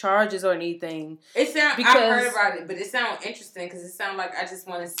felony charges or anything. I heard about it, but it sounded interesting because it sounded like I just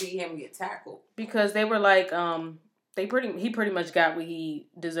want to see him get tackled. Because they were like, he pretty much got what he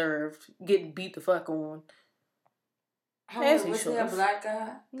deserved, getting beat the fuck on. Was he a black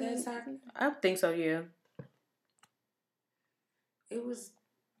guy that time? I think so, yeah. It was.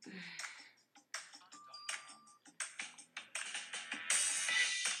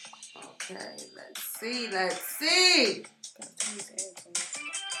 Okay, let's see.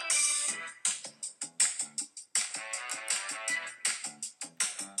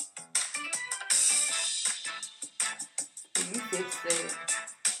 You fixed it.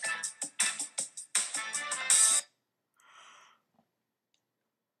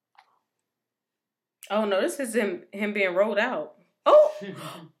 Oh no, this is him being rolled out.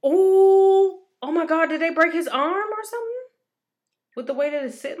 Oh my God, did they break his arm or something? With the way that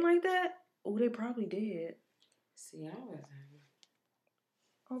it's sitting like that? Oh, they probably did. See, I wasn't.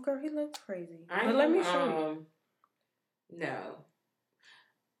 Oh girl, he looks crazy. But let me show you. No.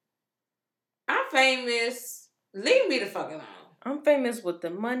 I'm famous. Leave me the fuck alone. I'm famous with the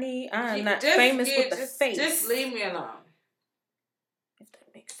money. I'm not famous with the face. Just leave me alone. If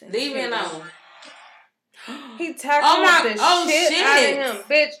that makes sense. Leave me alone. He tackled the shit out of him,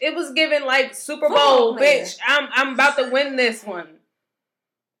 bitch. It was giving like Super Bowl, bitch. I'm about to win this one.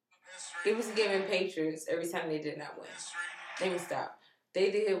 It was giving Patriots every time they did not win. Let me stop.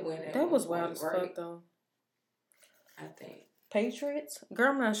 They did win. That was wild as fuck, though. I think. Patriots? Girl,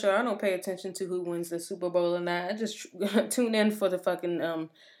 I'm not sure. I don't pay attention to who wins the Super Bowl or not. I just tune in for the fucking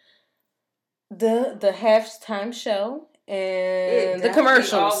the halftime show and the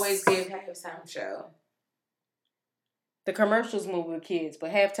commercials. Always give halftime show. The commercials move with kids,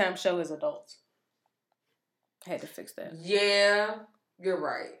 but halftime show is adults. I had to fix that. Yeah, you're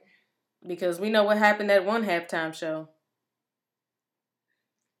right. Because we know what happened at one halftime show.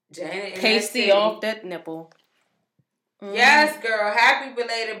 Janet pasty off that nipple. Mm. Yes, girl. Happy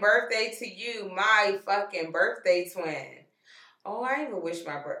belated birthday to you, my fucking birthday twin. Oh, I even wish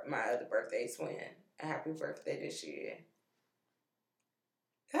my other birthday twin a happy birthday this year.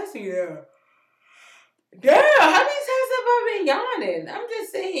 That's Girl, how many times have I been yawning? I'm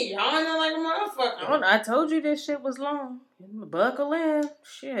just sitting here yawning like a motherfucker. I told you this shit was long. Buckle in.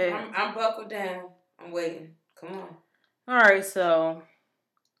 Shit. I'm buckled down. I'm waiting. Come on. Alright, so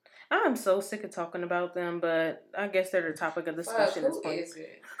I'm so sick of talking about them, but I guess they're the topic of discussion at this point. Is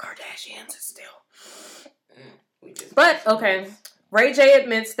it? Kardashians is still. But, okay. Ray J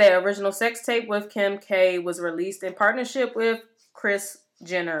admits the original sex tape with Kim K was released in partnership with Kris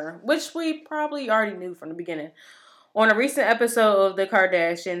Jenner, which we probably already knew from the beginning. On a recent episode of The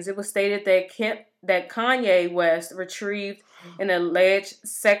Kardashians, it was stated that Kanye West retrieved an alleged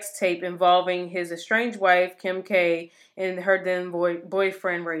sex tape involving his estranged wife, Kim K, and her then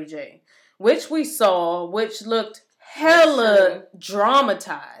boyfriend, Ray J, which we saw, which looked hella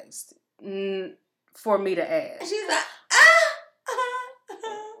dramatized for me to add. She's like,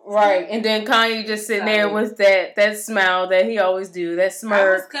 right, and then Kanye just sitting there with that smile that he always do, that smirk.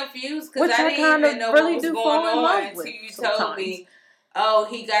 I was confused because I didn't even know what was going on until you told me, oh,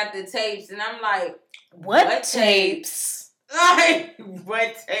 he got the tapes, and I'm like, what tapes? Like,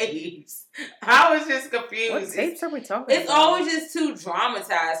 what tapes? I was just confused. What tapes are we talking about? It's always just too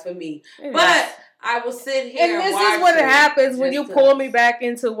dramatized for me. But I will sit here and this is what happens when you pull me back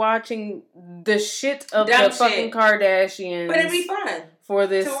into watching the shit of the fucking Kardashians. But it'd be fun for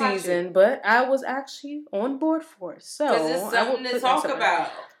this season. But I was actually on board for it. So because it's something to talk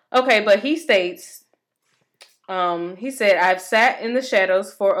about. Okay, but he states, he said, I've sat in the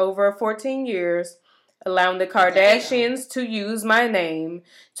shadows for over 14 years. allowing the Kardashians to use my name,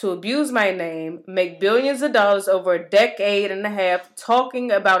 to abuse my name, make billions of dollars over a decade and a half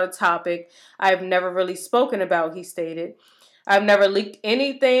talking about a topic I've never really spoken about, he stated. I've never leaked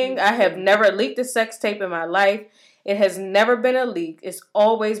anything. I have never leaked a sex tape in my life. It has never been a leak. It's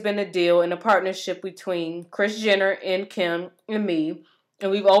always been a deal and a partnership between Kris Jenner and Kim and me. And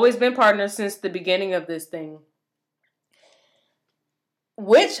we've always been partners since the beginning of this thing.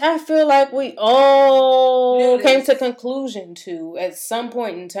 Which I feel like we all came to conclusion to at some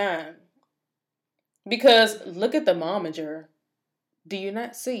point in time. Because look at the momager. Do you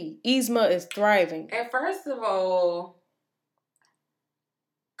not see? Yzma is thriving. And first of all,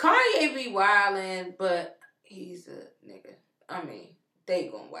 Kanye be wildin', but he's a nigga. I mean, they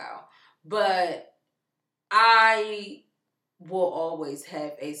going wild. But I will always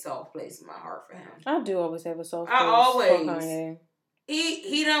have a soft place in my heart for him. I do always have a soft place for Kanye.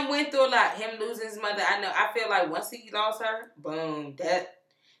 He done went through a lot. Him losing his mother. I know. I feel like once he lost her, boom, that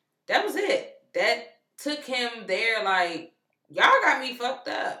was it. That took him there. Like, y'all got me fucked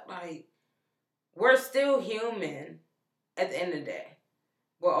up. Like, we're still human. At the end of the day,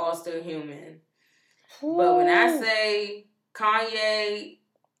 we're all still human. Ooh. But when I say Kanye,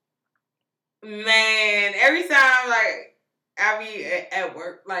 man, every time like I be at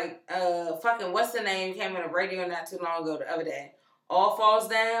work, like fucking what's the name came on the radio not too long ago the other day. All Falls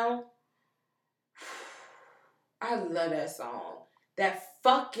Down. I love that song. That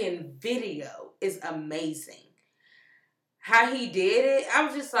fucking video is amazing. How he did it, I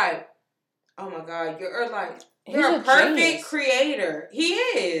was just like, oh my God, you're a perfect genius. Creator. He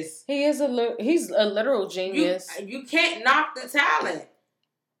is. He's a literal genius. You can't knock the talent.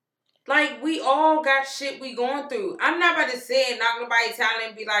 Like, we all got shit we going through. I'm not about to say knock nobody's talent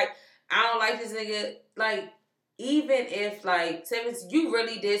and be like, I don't like this nigga. Like, even if, like, you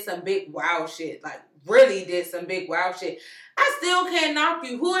really did some big wow shit, like, really did some big wow shit, I still can't knock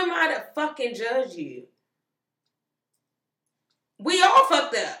you. Who am I to fucking judge you? We all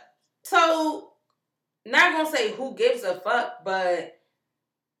fucked up. So, not gonna say who gives a fuck, but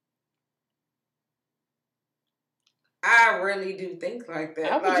I really do think like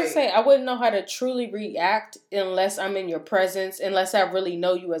that. I would just say I wouldn't know how to truly react unless I'm in your presence, unless I really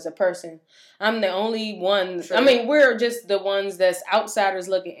know you as a person. I'm the only one. True. I mean, we're just the ones that's outsiders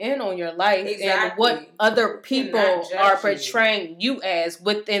looking in on your life and what other people are portraying you as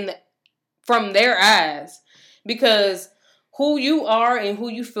from their eyes. Because who you are and who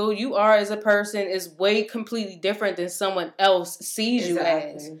you feel you are as a person is way completely different than someone else sees you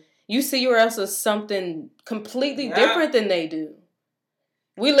as. You see yourself as something completely different than they do.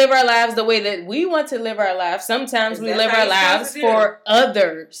 We live our lives the way that we want to live our lives. Sometimes we live our lives for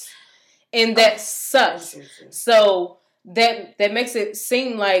others. And that sucks. So that makes it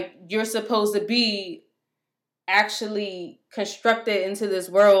seem like you're supposed to be actually constructed into this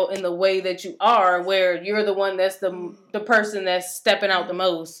world in the way that you are, where you're the one that's the person that's stepping out the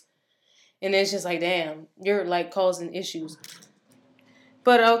most. And it's just like, damn, you're like causing issues.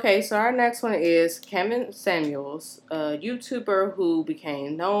 But okay, so our next one is Kevin Samuels, a YouTuber who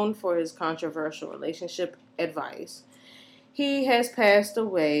became known for his controversial relationship advice. He has passed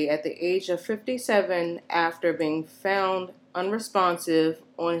away at the age of 57 after being found unresponsive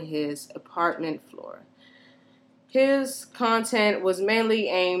on his apartment floor. His content was mainly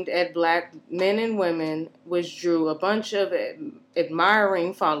aimed at black men and women, which drew a bunch of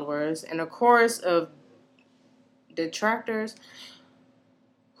admiring followers and a chorus of detractors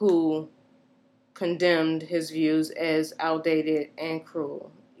who condemned his views as outdated and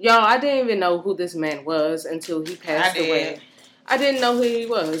cruel. Y'all, I didn't even know who this man was until he passed away. I didn't know who he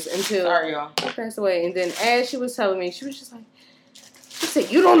was until he passed away. And then as she was telling me, she was just like, she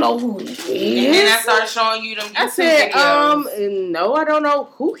said, you don't know who he is? And then I started showing you them YouTube videos. No, I don't know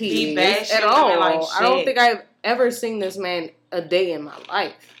who he is at all. Like, I don't think I've ever seen this man a day in my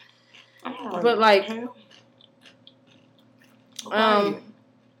life. But like, in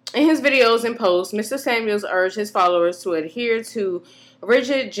his videos and posts, Mr. Samuels urged his followers to adhere to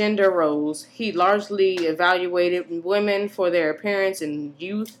rigid gender roles. He largely evaluated women for their appearance and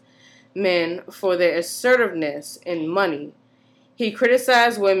youth men for their assertiveness and money. He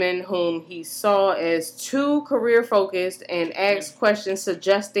criticized women whom he saw as too career-focused and asked questions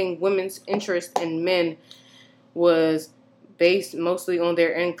suggesting women's interest in men was based mostly on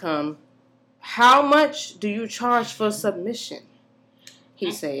their income. How much do you charge for submission?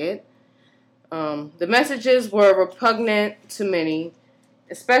 He said. The messages were repugnant to many,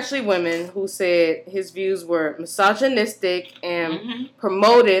 especially women, who said his views were misogynistic and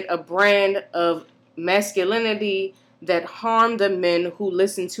promoted a brand of masculinity that harmed the men who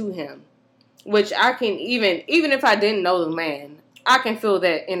listened to him. which I can even if I didn't know the man, I can feel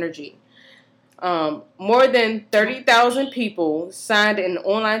that energy. More than 30,000 people signed an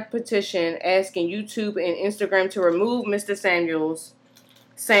online petition asking YouTube and Instagram to remove Mr. Samuels,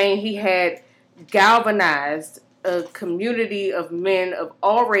 saying he had galvanized a community of men of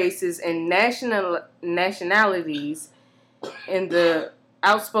all races and nationalities in the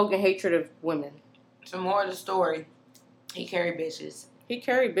outspoken hatred of women. Some more of the story. He carried bitches.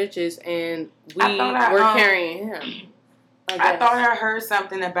 And we're carrying him. I thought I heard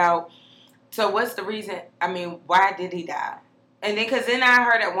something about... So what's the reason? I mean, why did he die? And then, because then I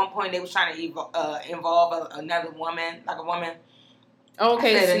heard at one point they was trying to involve another woman, like a woman.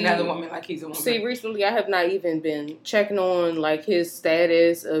 Okay, I said another woman, like he's a woman. See, recently I have not even been checking on like his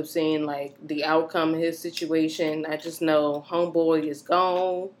status of seeing like the outcome of his situation. I just know homeboy is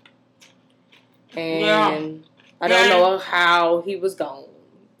gone, and I don't know how he was gone.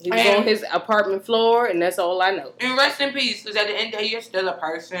 He was on his apartment floor, and that's all I know. And rest in peace, because at the end of the day, you're still a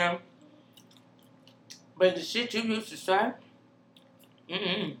person. But the shit you used to say, I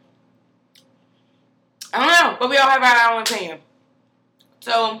don't know, but we all have our own opinion.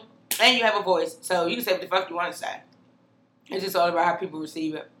 So, and you have a voice, so you can say what the fuck you want to say. It's just all about how people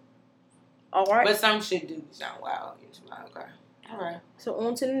receive it. All right. But some shit do sound wild. Okay. All right. So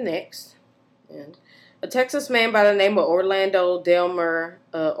on to the next. And a Texas man by the name of Orlando Delmer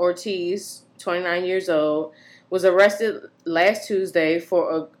Ortiz, 29 years old, was arrested last Tuesday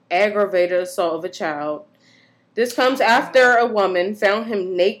for an aggravated assault of a child. This comes after a woman found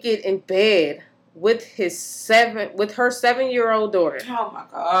him naked in bed with her 7-year-old daughter. Oh my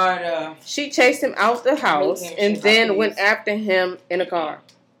God! She chased him out the house and then went after him in a car.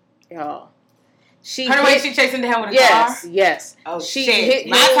 Y'all. She chasing him with a car? Yes. Oh shit!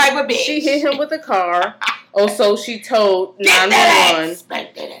 My type of bitch. She hit him with a car. Also, she told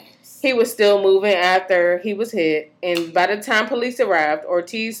 911. He was still moving after he was hit, and by the time police arrived,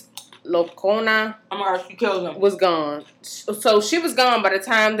 Ortiz Locona she killed him. Was gone. So she was gone by the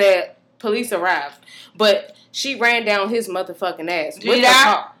time that police arrived, but she ran down his motherfucking ass with the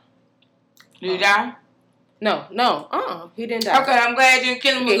car. Did he die? No. He didn't die. Okay, I'm glad you didn't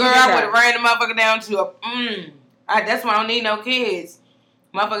kill him. Girl, I would have ran the motherfucker down to a... that's why I don't need no kids.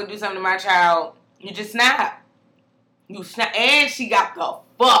 Motherfucker do something to my child, you just snap. You snap. And she got the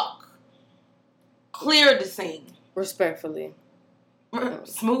fuck cleared the scene. Respectfully.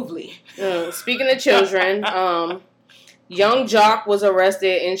 Smoothly. Speaking of children, young Jock was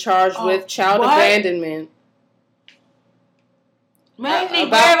arrested and charged with child abandonment.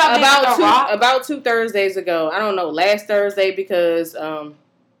 About 2 Thursdays ago. I don't know, last Thursday because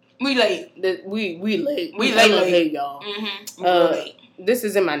we late. We late, y'all. This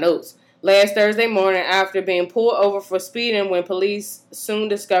is in my notes. Last Thursday morning, after being pulled over for speeding, when police soon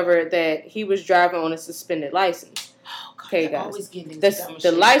discovered that he was driving on a suspended license. Okay, guys.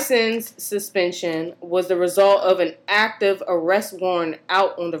 The license suspension was the result of an active arrest warrant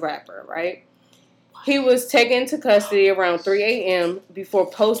out on the rapper, right? He was taken into custody around 3 a.m. before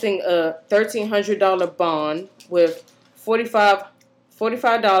posting a $1,300 bond with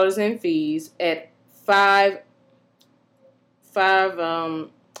 $45 in fees at 5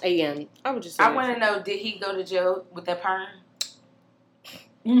 a.m. I want to know, did he go to jail with that perm?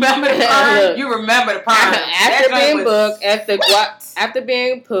 Remember the perm? You remember the perm. After being booked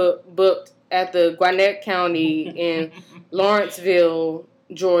at the Gwinnett County in Lawrenceville,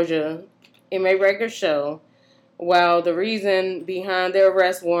 Georgia, in a record show, while the reason behind the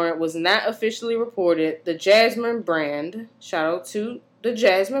arrest warrant was not officially reported, the Jasmine brand, shout out to the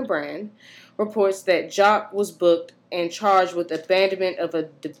Jasmine brand, reports that Jock was booked and charged with abandonment of a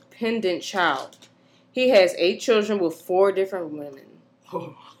dependent child. He has 8 children with 4 different women.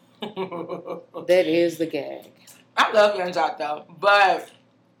 That is the gag. I love Young Jock though, but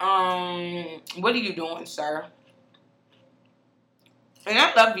what are you doing, sir? And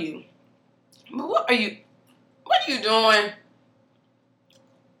I love you, but what are you doing?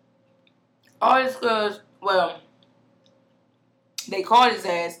 All this because, they called his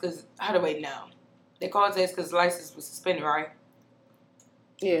ass because, how do I know? They called his ass because the license was suspended, right?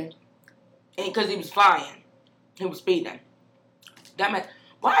 Yeah. And because he was flying. He was speeding. That man,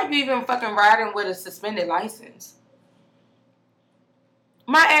 why are you even fucking riding with a suspended license?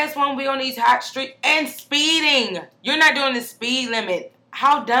 My ass won't be on these hot streets and speeding. You're not doing the speed limit.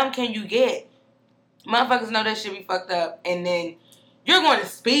 How dumb can you get? Motherfuckers know that shit be fucked up. And then you're going to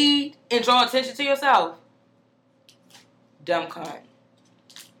speed and draw attention to yourself. Dumb cunt.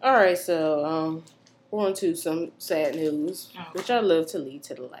 Alright, so, we're on to some sad news, which I love to lead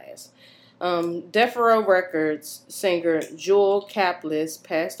to the last. Death Row Records singer Jewel Caplis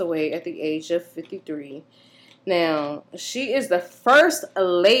passed away at the age of 53. Now, she is the first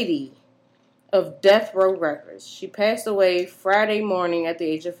lady of Death Row Records. She passed away Friday morning at the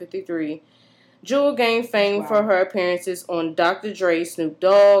age of 53. Jewel gained fame for her appearances on Dr. Dre, Snoop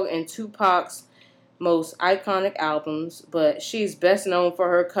Dogg, and Tupac's most iconic albums, but she's best known for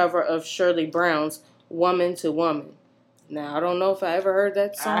her cover of Shirley Brown's Woman to Woman. Now, I don't know if I ever heard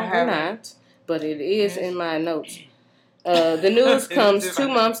that song or not, but it is in my notes. The news comes 2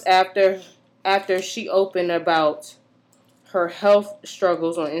 months after she opened about her health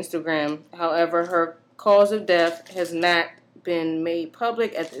struggles on Instagram. However, her cause of death has not been made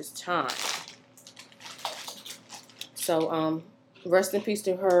public at this time. So, rest in peace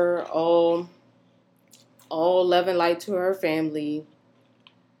to her. All love and light to her family.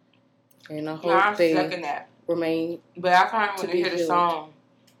 And I hope they remain. But I kind of want to hear the song.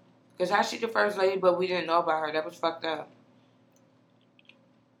 Because how she the first lady, but we didn't know about her. That was fucked up.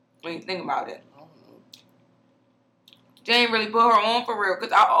 When you think about it. They ain't really put her on for real.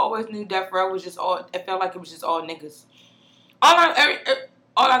 Because I always knew Death Row was just all... It felt like it was just all niggas. All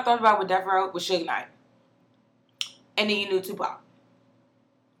I thought about with Death Row was Suge Knight. And then you knew Tupac.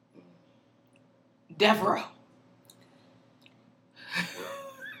 Death Row.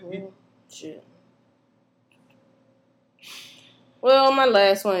 Shit. Well, my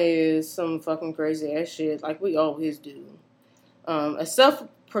last one is some fucking crazy ass shit, like we always do. A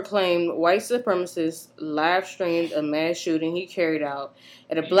self-proclaimed white supremacist live-streamed a mass shooting he carried out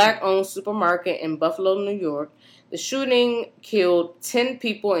at a black-owned supermarket in Buffalo, New York. The shooting killed 10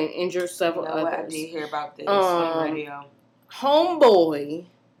 people and injured several others. I didn't hear about this on the radio. Homeboy.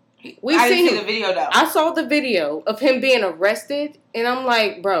 I didn't see the video, though. I saw the video of him being arrested, and I'm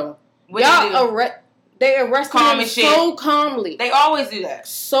like, bro, they arrested him so calmly. They always do that.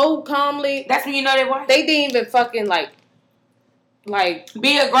 So calmly. That's when you know they white. They didn't even fucking, like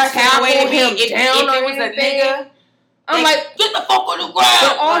be aggressive the way they him down if it was a nigga. I'm like, get the fuck on the ground.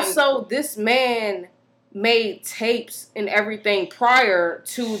 But also, this man made tapes and everything prior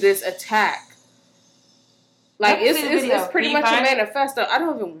to this attack. Like, it's pretty much a manifesto. I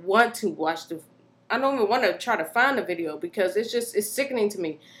don't even want to watch I don't even want to try to find the video because it's sickening to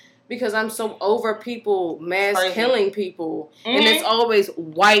me. Because I'm so over people killing people. Mm-hmm. And it's always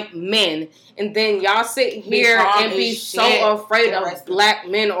white men. And then y'all sit here and be so afraid of black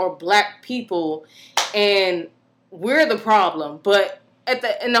men or black people. And we're the problem. But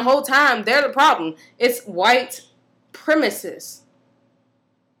in the whole time, they're the problem. It's white premises.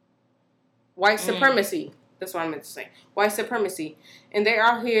 White supremacy. That's what I meant to say. White supremacy. And they're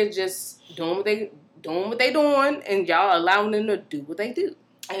out here just doing what they doing. And y'all allowing them to do what they do.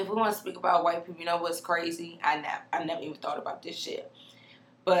 If we want to speak about white people, you know what's crazy? I never even thought about this shit.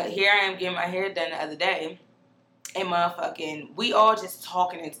 But here I am getting my hair done the other day. And we all just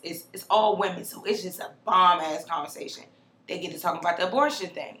talking. It's all women. So it's just a bomb-ass conversation. They get to talking about the abortion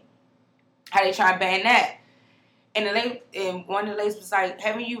thing. How they try to ban that. And one of the ladies was like,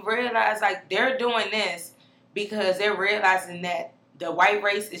 haven't you realized, like, they're doing this because they're realizing that the white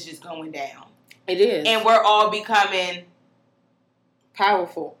race is just going down. It is. And we're all becoming...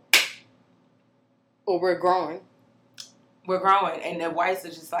 powerful. Or we're growing. We're growing. And the whites are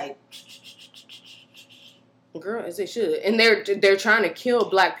just like... Girl, as they should. And they're trying to kill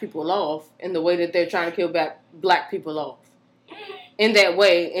black people off in the way that they're trying to kill black people off. In that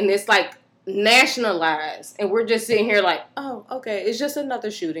way. And it's like nationalized. And we're just sitting here like, oh, okay, it's just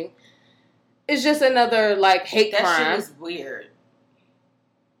another shooting. It's just another, like, hate crime. That shit is weird.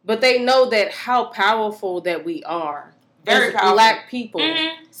 But they know that how powerful that we are. Very powerful. Black people.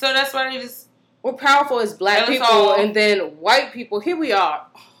 Mm-hmm. So that's why we're powerful as black people, and then white people. Here we are.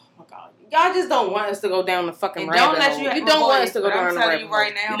 Oh my God, y'all just don't want us to go down the fucking rabbit hole. You don't want us to go down the rabbit hole. I'm telling you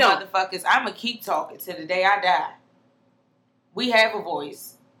right now, motherfuckers, I'm gonna keep talking to the day I die. We have a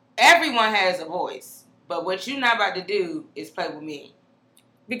voice. Everyone has a voice, but what you're not about to do is play with me.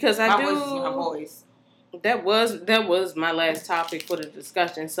 Because my voice is my voice. That was my last topic for the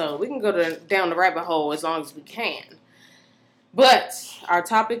discussion. So we can go down the rabbit hole as long as we can. But our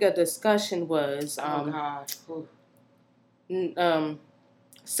topic of discussion was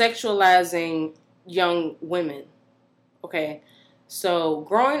sexualizing young women. Okay, so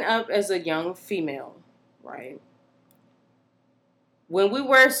growing up as a young female, right? When we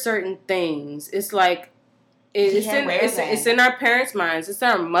wear certain things, it's like it's in our parents' minds, it's in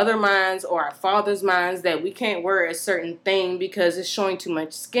our mother minds or our father's minds that we can't wear a certain thing because it's showing too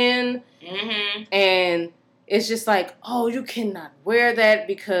much skin, and it's just like, oh, you cannot wear that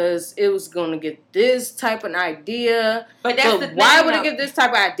because it was going to get this type of idea. But why would it get this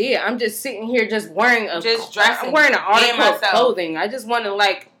type of idea? I'm just sitting here just wearing I'm wearing an article of clothing. I just want to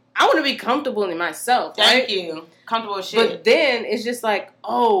I want to be comfortable in myself. Thank you. Comfortable shit. But then it's just like,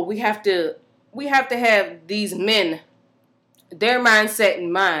 oh, we have to have these men, their mindset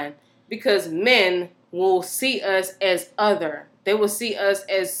in mind, because men will see us as other. They will see us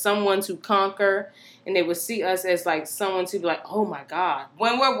as someone to conquer, and they will see us as someone to be like, oh my God.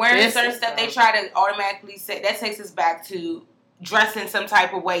 When we're wearing certain stuff, they try to automatically say, that takes us back to dressing some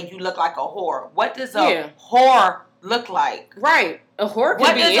type of way, you look like a whore. What does a whore look like? Right. A whore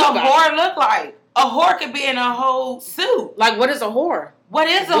can be anybody. What does a whore look like? A whore could be in a whole suit. What is a whore? What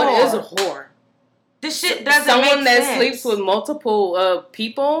is a whore? What is a whore? This shit doesn't make sense. Someone that sleeps with multiple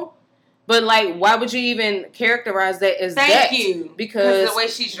people. But, why would you even characterize that as that? Thank you. Because the way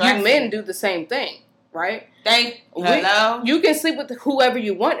she's dressing. You men do the same thing, right? Hello? You can sleep with whoever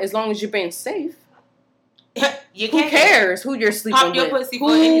you want as long as you're being safe. Who cares who you're sleeping with?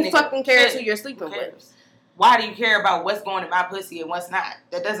 Who fucking cares who you're sleeping with? Why do you care about what's going in my pussy and what's not?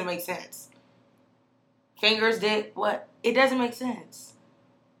 That doesn't make sense. Fingers, dick, what? It doesn't make sense.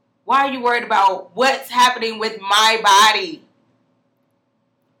 Why are you worried about what's happening with my body?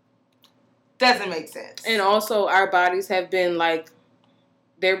 Doesn't make sense. And also, our bodies have been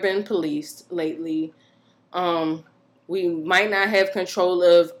they've been policed lately. We might not have control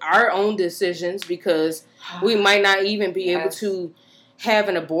of our own decisions because we might not even be able to have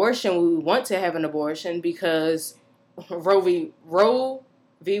an abortion when we want to have an abortion because Roe v.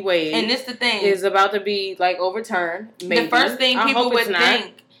 Wade and this the thing is about to be overturned. Maybe. The first thing people would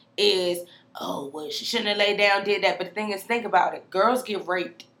think is, oh, well, she shouldn't have laid down, did that. But the thing is, think about it. Girls get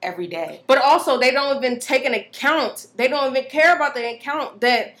raped every day. But also, they don't even take an account. They don't even care about the account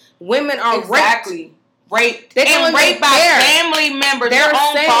that women are raped. They don't raped by family members, their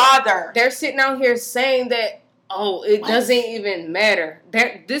own father. They're sitting out here saying that, oh, it doesn't even matter.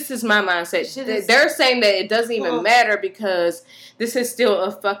 This is my mindset. They're saying that it doesn't even matter because this is still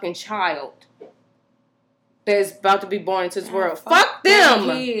a fucking child that's about to be born into this world. Fuck them.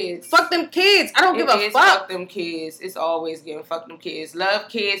 Kids. Fuck them kids. I don't give a fuck. Fuck them kids. It's always getting fuck them kids. Love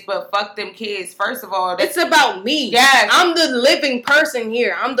kids, but fuck them kids. First of all, it's about me. Yes. I'm the living person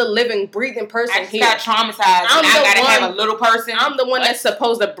here. I'm the living, breathing person here. I just got traumatized. I gotta have a little person. I'm the one that's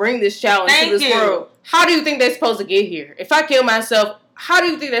supposed to bring this child into this world. How do you think they're supposed to get here? If I kill myself, how do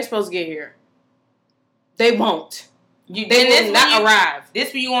you think they're supposed to get here? They won't. They will not arrive.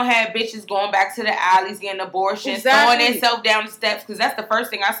 This when you gonna have bitches going back to the alleys, getting abortions, throwing themselves down the steps. Because that's the first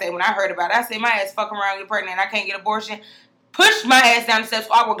thing I said when I heard about it. I said, my ass fucking around, get pregnant, and I can't get abortion. Push my ass down the steps,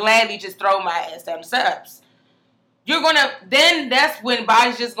 or I will gladly just throw my ass down the steps. Then that's when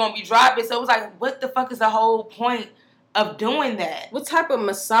bodies just gonna be dropping. So it was like, what the fuck is the whole point of doing that? What type of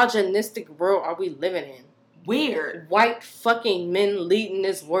misogynistic world are we living in? Weird. White fucking men leading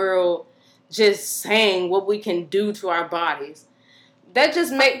this world. Just saying what we can do to our bodies. That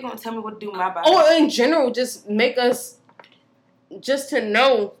just make you gonna tell me what to do with my body? Or in general, just make us just to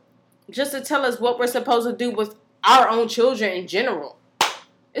know, just to tell us what we're supposed to do with our own children in general.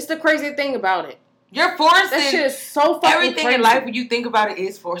 It's the crazy thing about it. You're forcing that shit is so fucking everything crazy. In life when you think about it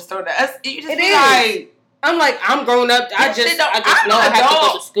is forced on us. You just it is. I'm grown up. I just know I have to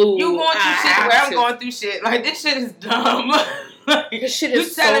go to school. You going through shit where I'm going through shit. This shit is dumb. This shit is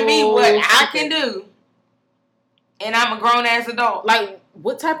you telling me what I can do, and I'm a grown ass adult.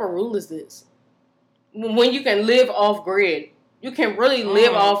 What type of rule is this? When you can live off grid, you can really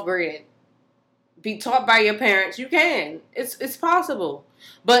live off grid. Be taught by your parents, you can. It's possible,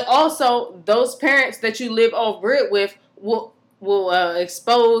 but also those parents that you live off grid with will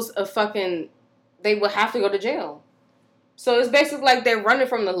expose a fucking. They will have to go to jail. So it's basically like they're running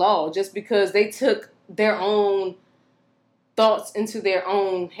from the law just because they took their own thoughts into their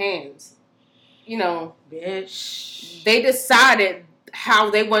own hands. Bitch. They decided how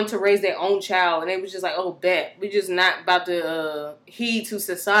they wanted to raise their own child, and they was just like, oh, bet. We just not about to heed to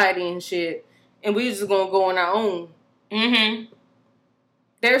society and shit, and we just gonna go on our own. Mm-hmm.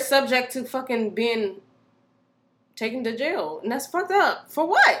 They're subject to fucking being taken to jail, and that's fucked up. For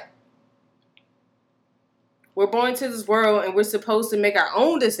what? We're born into this world, and we're supposed to make our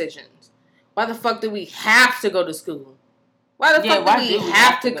own decisions. Why the fuck do we have to go to school? Why the fuck do we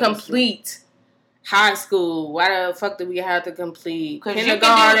have to complete high school? Why the fuck do we have to complete kindergarten? You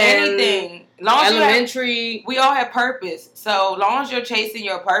can do anything. Elementary. We all have purpose. So long as you're chasing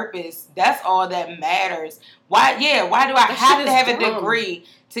your purpose, that's all that matters. Why do I have to have a degree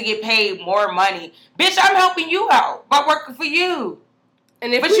to get paid more money? Bitch, I'm helping you out by working for you.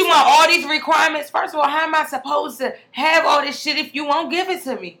 And if you want all these requirements, first of all, how am I supposed to have all this shit if you won't give it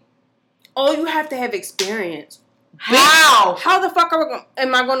to me? Oh, you have to have experience. How? Bitch, how the fuck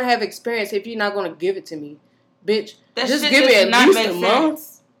am I going to have experience if you're not going to give it to me? Bitch, that just give me at least a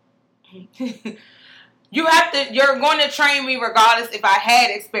month. You're going to train me regardless if I had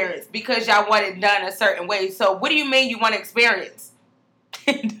experience because y'all want it done a certain way. So what do you mean you want experience?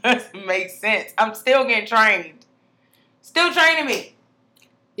 It doesn't make sense. I'm still getting trained. Still training me.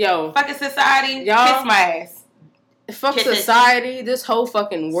 Yo. Fucking society. Y'all, kiss my ass. Fuck kiss society. It. This whole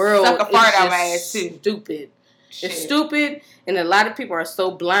fucking world suck a fart out my ass too. Stupid. Shit. It's stupid, and a lot of people are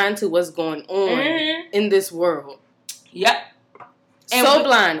so blind to what's going on in this world. Yep. And so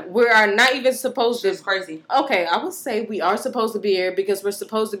blind. We are not even supposed to. It's crazy. Okay, I would say we are supposed to be here because we're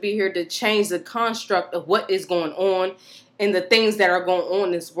supposed to be here to change the construct of what is going on and the things that are going on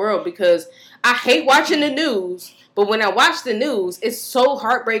in this world. Because I hate watching the news, but when I watch the news, it's so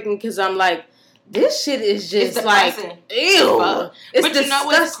heartbreaking because I'm like, this shit is just like, ew. It's but disgusting. You know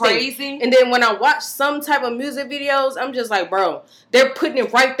what's crazy? And then when I watch some type of music videos, I'm just like, bro, they're putting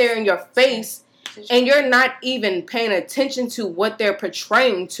it right there in your face. And you're not even paying attention to what they're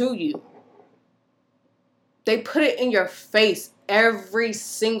portraying to you. They put it in your face every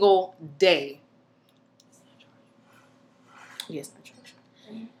single day. Yes,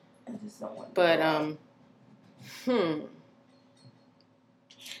 but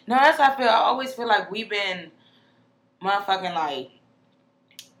No, that's how I feel. I always feel like we've been motherfucking like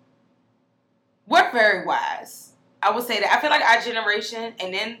we're very wise. I would say that. I feel like our generation,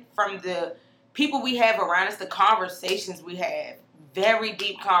 and then from the people we have around us, the conversations we have, very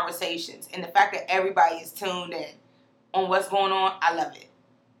deep conversations. And the fact that everybody is tuned in on what's going on, I love it.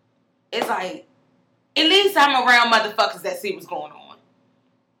 It's like, at least I'm around motherfuckers that see what's going on.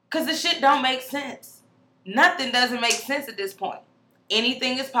 Because the shit don't make sense. Nothing doesn't make sense at this point.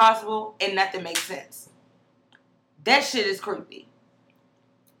 Anything is possible and nothing makes sense. That shit is creepy.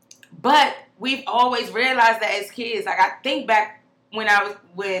 But we've always realized that as kids. Like, I think back when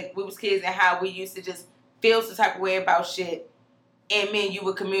we was kids and how we used to just feel some type of way about shit and me and you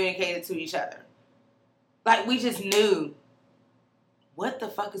would communicate it to each other. Like, we just knew what the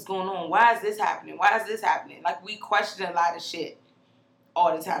fuck is going on? Why is this happening? Why is this happening? Like, we question a lot of shit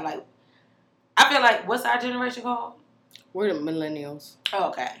all the time. Like, I feel like, what's our generation called? We're the millennials. Oh,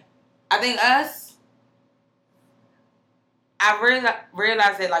 okay. I think us, I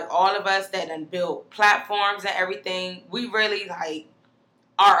realized that, like, all of us that done built platforms and everything, we really, like,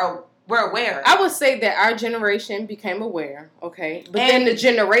 we're aware. I would say that our generation became aware, okay? But then the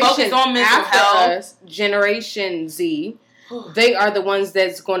generation after us, Generation Z, they are the ones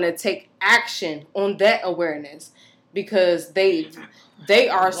that's going to take action on that awareness because they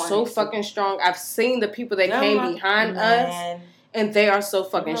are so fucking strong. I've seen the people that came behind us. And they are so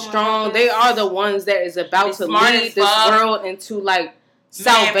fucking strong. They are the ones that is about to lead this world into, like,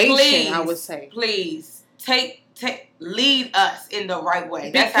 salvation, please, I would say. Please, lead us in the right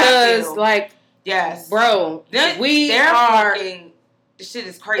way. That's because, how I feel. Like, yes, bro, they're fucking, this shit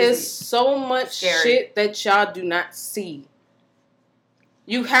is crazy. There's so much shit that y'all do not see.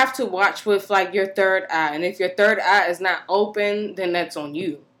 You have to watch with, like, your third eye. And if your third eye is not open, then that's on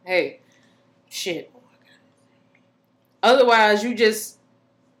you. Hey, shit. Otherwise, you just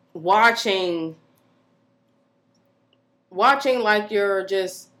watching like you're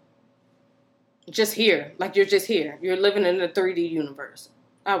just here. Like you're just here. You're living in a 3D universe.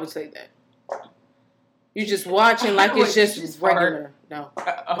 I would say that. You're just watching like it's just regular. No.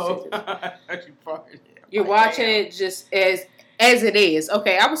 Oh. You're watching it just as it is.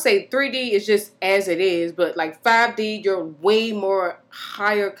 Okay, I would say 3D is just as it is, but like 5D, you're way more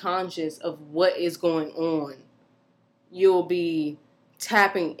higher conscious of what is going on. You'll be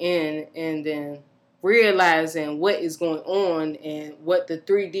tapping in and then realizing what is going on and what the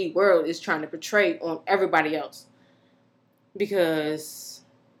 3D world is trying to portray on everybody else. Because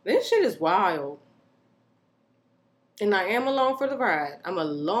this shit is wild. And I am along for the ride. I'm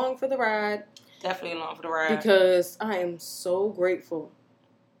along for the ride. Definitely along for the ride. Because I am so grateful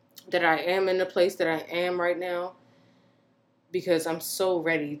that I am in the place that I am right now. Because I'm so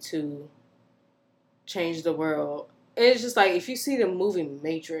ready to change the world. It's just like, if you see the movie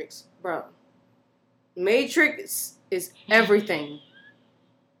Matrix, bro. Matrix is everything.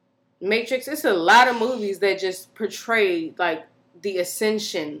 Matrix, it's a lot of movies that just portray, like, the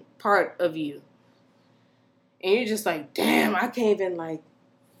ascension part of you. And you're just like, damn, I can't even, like,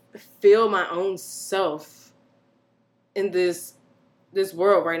 feel my own self in this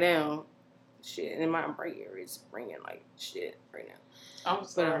world right now. Shit, and my right ear is ringing like shit right now. I'm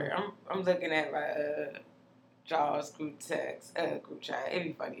sorry. I'm looking at my Jaws group text, group chat. It'd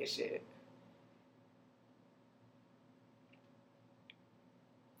be funny as shit.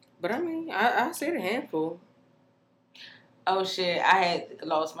 But I mean, I said a handful. Oh shit! I had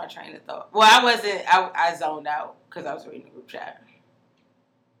lost my train of thought. Well, I wasn't. I zoned out because I was reading the group chat.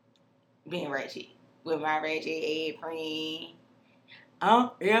 Being Reggie with my Reggie friend.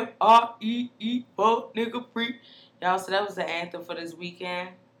 F-R-E-E fuck nigga free. Y'all, so that was the anthem for this weekend.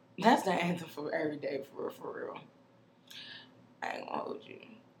 That's the anthem for every day, for real. I ain't gonna hold you.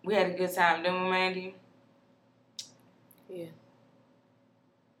 We had a good time, didn't we, Mandy? Yeah.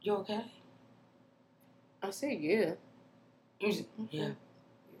 You okay? I said yeah. Yeah.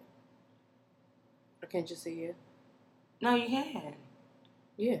 I can't just say yeah. No, you can.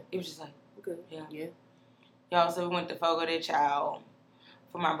 Yeah. It was just like, good. Yeah. Y'all, so we went to Fogo de Chao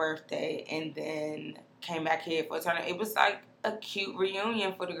for my birthday and then came back here for a tournament. It was like a cute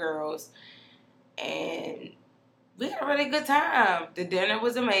reunion for the girls. And we had a really good time. The dinner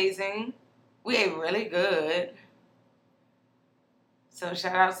was amazing. We ate really good. So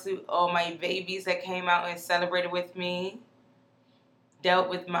shout out to all my babies that came out and celebrated with me. Dealt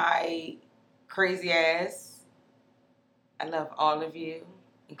with my crazy ass. I love all of you,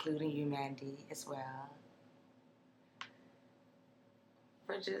 including you, Mandy, as well.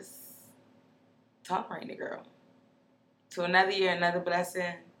 For just tolerating the girl. To another year, another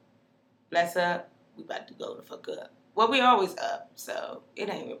blessing. Bless up. We about to go the fuck up. Well, we always up, so it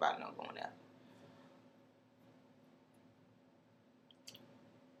ain't even about no going up.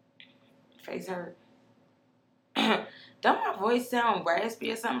 Face hurt. Don't my voice sound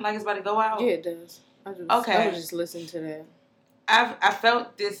raspy or something like it's about to go out? Yeah, it does. I was just listening to that. I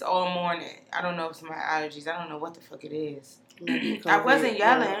felt this all morning. I don't know if it's my allergies. I don't know what the fuck it is. I wasn't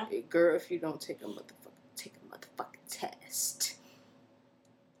yelling. Girl, if you don't take a motherfucking test.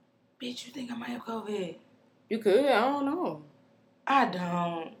 Bitch, you think I might have COVID? You could. I don't know. I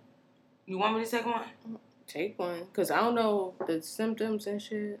don't. You want me to take one? Take one. Because I don't know the symptoms and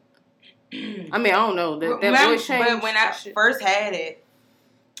shit. I mean, I don't know. That voice changed. But when I first had it,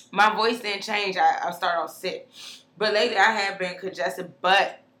 my voice didn't change. I started off sick. But lately I have been congested,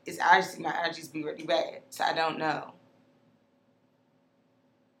 but it's actually my allergies be really bad. So I don't know.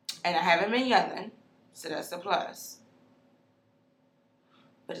 And I haven't been yelling. So that's a plus.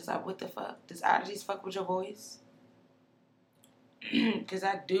 But it's like, what the fuck? Does allergies fuck with your voice? Because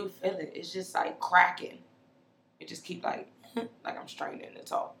I do feel it. It's just like cracking. It just keep like I'm straining to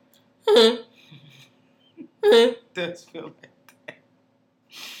talk. Does feel like that.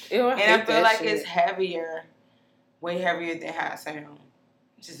 Ew, I feel like it's heavier. Way heavier than how I sound.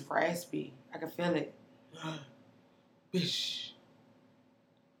 It's just raspy. I can feel it. Bish.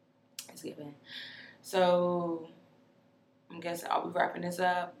 Let's get in. So I'm guessing I'll be wrapping this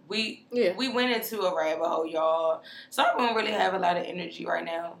up. We went into a rabbit hole, y'all. So I don't really have a lot of energy right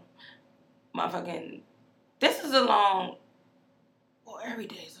now. This is a long. Well, every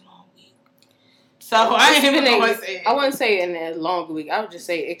day is a long week. So I wouldn't say in a long week. I would just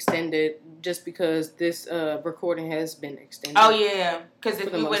say extended, just because this recording has been extended. Oh yeah, because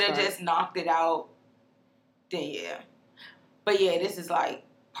if we would have just knocked it out, then yeah. But yeah, this is like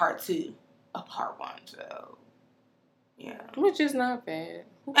part 2 of part 1. So yeah, which is not bad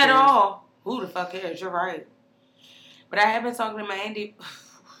at all. Who the fuck cares? You're right. But I have been talking to Mandy.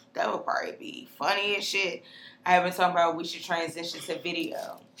 That would probably be funny as shit. I have been talking about we should transition to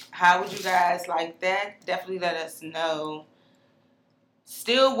video. How would you guys like that? Definitely let us know.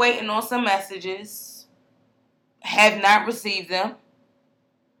 Still waiting on some messages. Have not received them.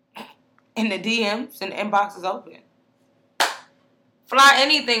 In the DMs and the inbox is open. Fly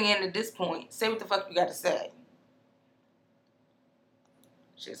anything in at this point. Say what the fuck you got to say.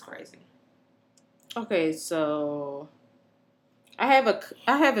 Shit's crazy. Okay, so I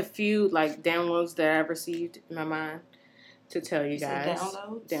have a few like downloads that I've received in my mind to tell you guys.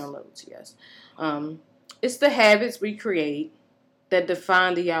 Downloads, yes. It's the habits we create that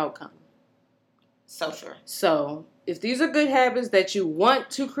define the outcome. So true. So if these are good habits that you want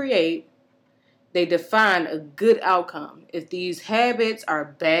to create, they define a good outcome. If these habits are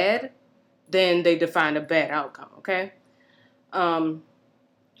bad, then they define a bad outcome, okay?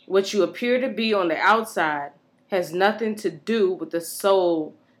 What you appear to be on the outside has nothing to do with the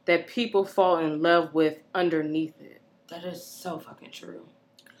soul that people fall in love with underneath it. That is so fucking true.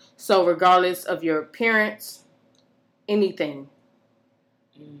 So regardless of your appearance, anything,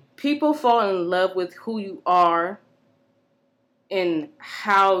 people fall in love with who you are and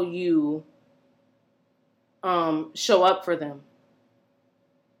how you show up for them.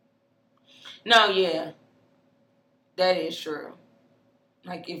 No, yeah. That is true.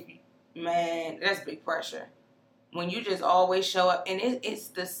 Like, that's big pressure. when you just always show up, and it's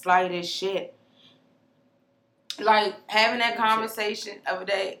the slightest shit. Like, having that conversation the other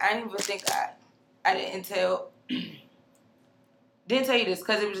day, I didn't even think I didn't tell you this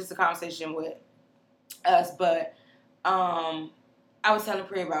because it was just a conversation with us, but I was telling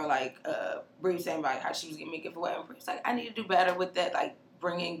Priya about, like, Brie was saying about how she was getting me a gift away, and Priya was like, I need to do better with that, like,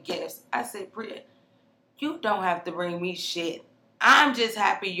 bringing gifts. I said, Priya, you don't have to bring me shit. I'm just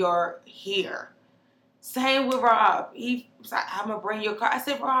happy you're here. Same with Rob. He was like, I'm going to bring your car. I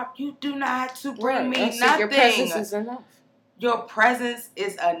said, Rob, you do not have to bring me nothing. Your presence is enough. Your presence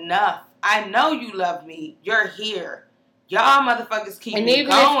is enough. I know you love me. You're here. Y'all motherfuckers keep me going. And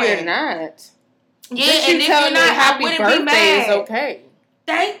even if you're not. Yeah, and if you're not, I wouldn't be mad. Is okay.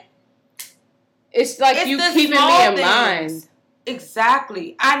 It's like you keeping me in mind.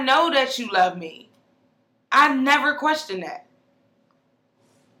 Exactly. I know that you love me. I never question that.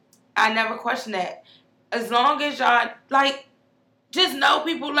 As long as y'all, like, just know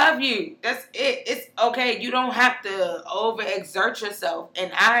people love you. That's it. It's okay. You don't have to overexert yourself.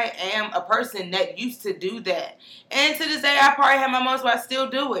 And I am a person that used to do that. And to this day, I probably have my moments, but I still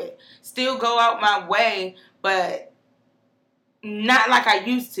do it. Still go out my way, but not like I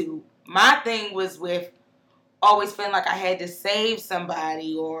used to. My thing was with always feeling like I had to save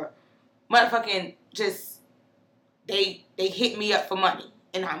somebody or motherfucking just, they hit me up for money.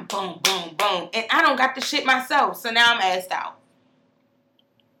 And I'm boom, boom, boom. And I don't got the shit myself. So now I'm assed out.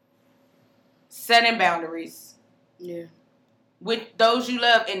 Setting boundaries. Yeah. With those you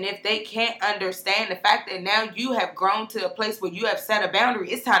love. And if they can't understand the fact that now you have grown to a place where you have set a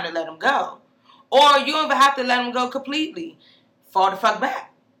boundary, it's time to let them go. Or you don't even have to let them go completely. Fall the fuck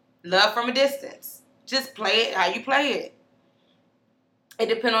back. Love from a distance. Just play it how you play it. It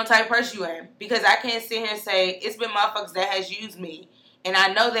depends on the type of person you are. Because I can't sit here and say, it's been motherfuckers that has used me. And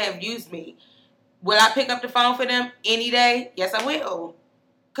I know they have used me. Will I pick up the phone for them any day? Yes, I will.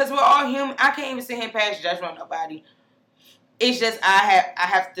 Because we're all human. I can't even sit here and pass judgment on nobody. It's just I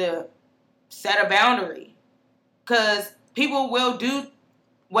have to set a boundary. Because people will do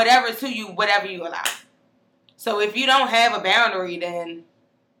whatever to you, whatever you allow. So if you don't have a boundary, then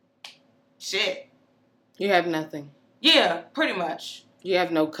shit. You have nothing. Yeah, pretty much. You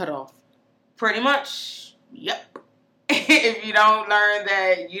have no cutoff. Pretty much. Yep. If you don't learn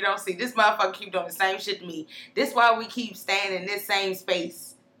that, you don't see. This motherfucker keep doing the same shit to me. This is why we keep staying in this same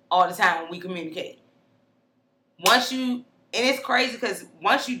space all the time when we communicate. And it's crazy because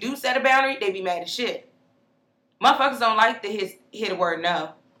once you do set a boundary, they be mad as shit. Motherfuckers don't like to hear the word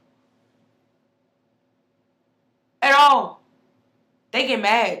no. At all. They get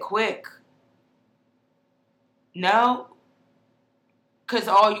mad quick. No. Because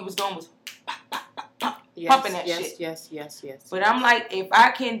all you was doing was pumping that shit. Yes. But I'm like, if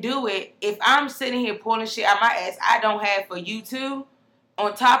I can do it, if I'm sitting here pulling shit out my ass I don't have for you two,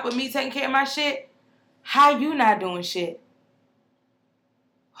 on top of me taking care of my shit, how you not doing shit?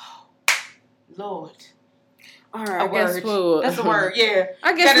 Oh, Lord. All right, that's a word, yeah.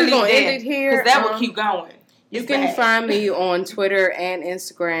 I guess we're going to end it here. Because that will keep going. You can find me on Twitter and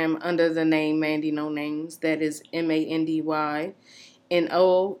Instagram under the name Mandy No Names. That is MandyNonames.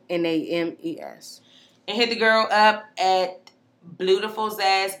 And hit the girl up at Beautiful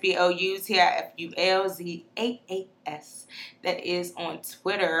Zaz, BOUTIFULZAAS. That is on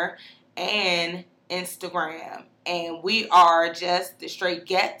Twitter and Instagram. And we are just the Straight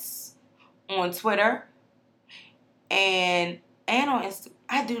Gets on Twitter and on Instagram.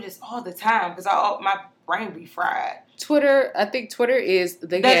 I do this all the time because my brain be fried. Twitter, I think Twitter is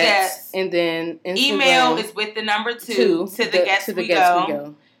the Gets, and then Instagram, email is with the number 2 to the Gets we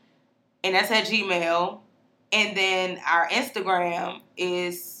go. And that's at Gmail. And then our Instagram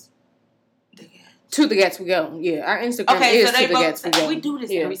is To the Gets we go. Yeah, our Instagram is To the Gets we go. We do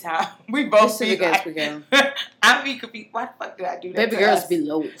this every time. We both To the Gets we go. I be confused. Why the fuck did I do that? Baby girls be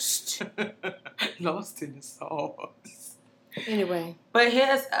lost. Lost in the sauce. Anyway. But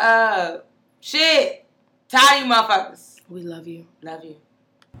here's shit. Tired of you motherfuckers. We love you. Love you.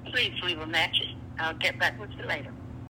 Please leave a message. I'll get back with you later.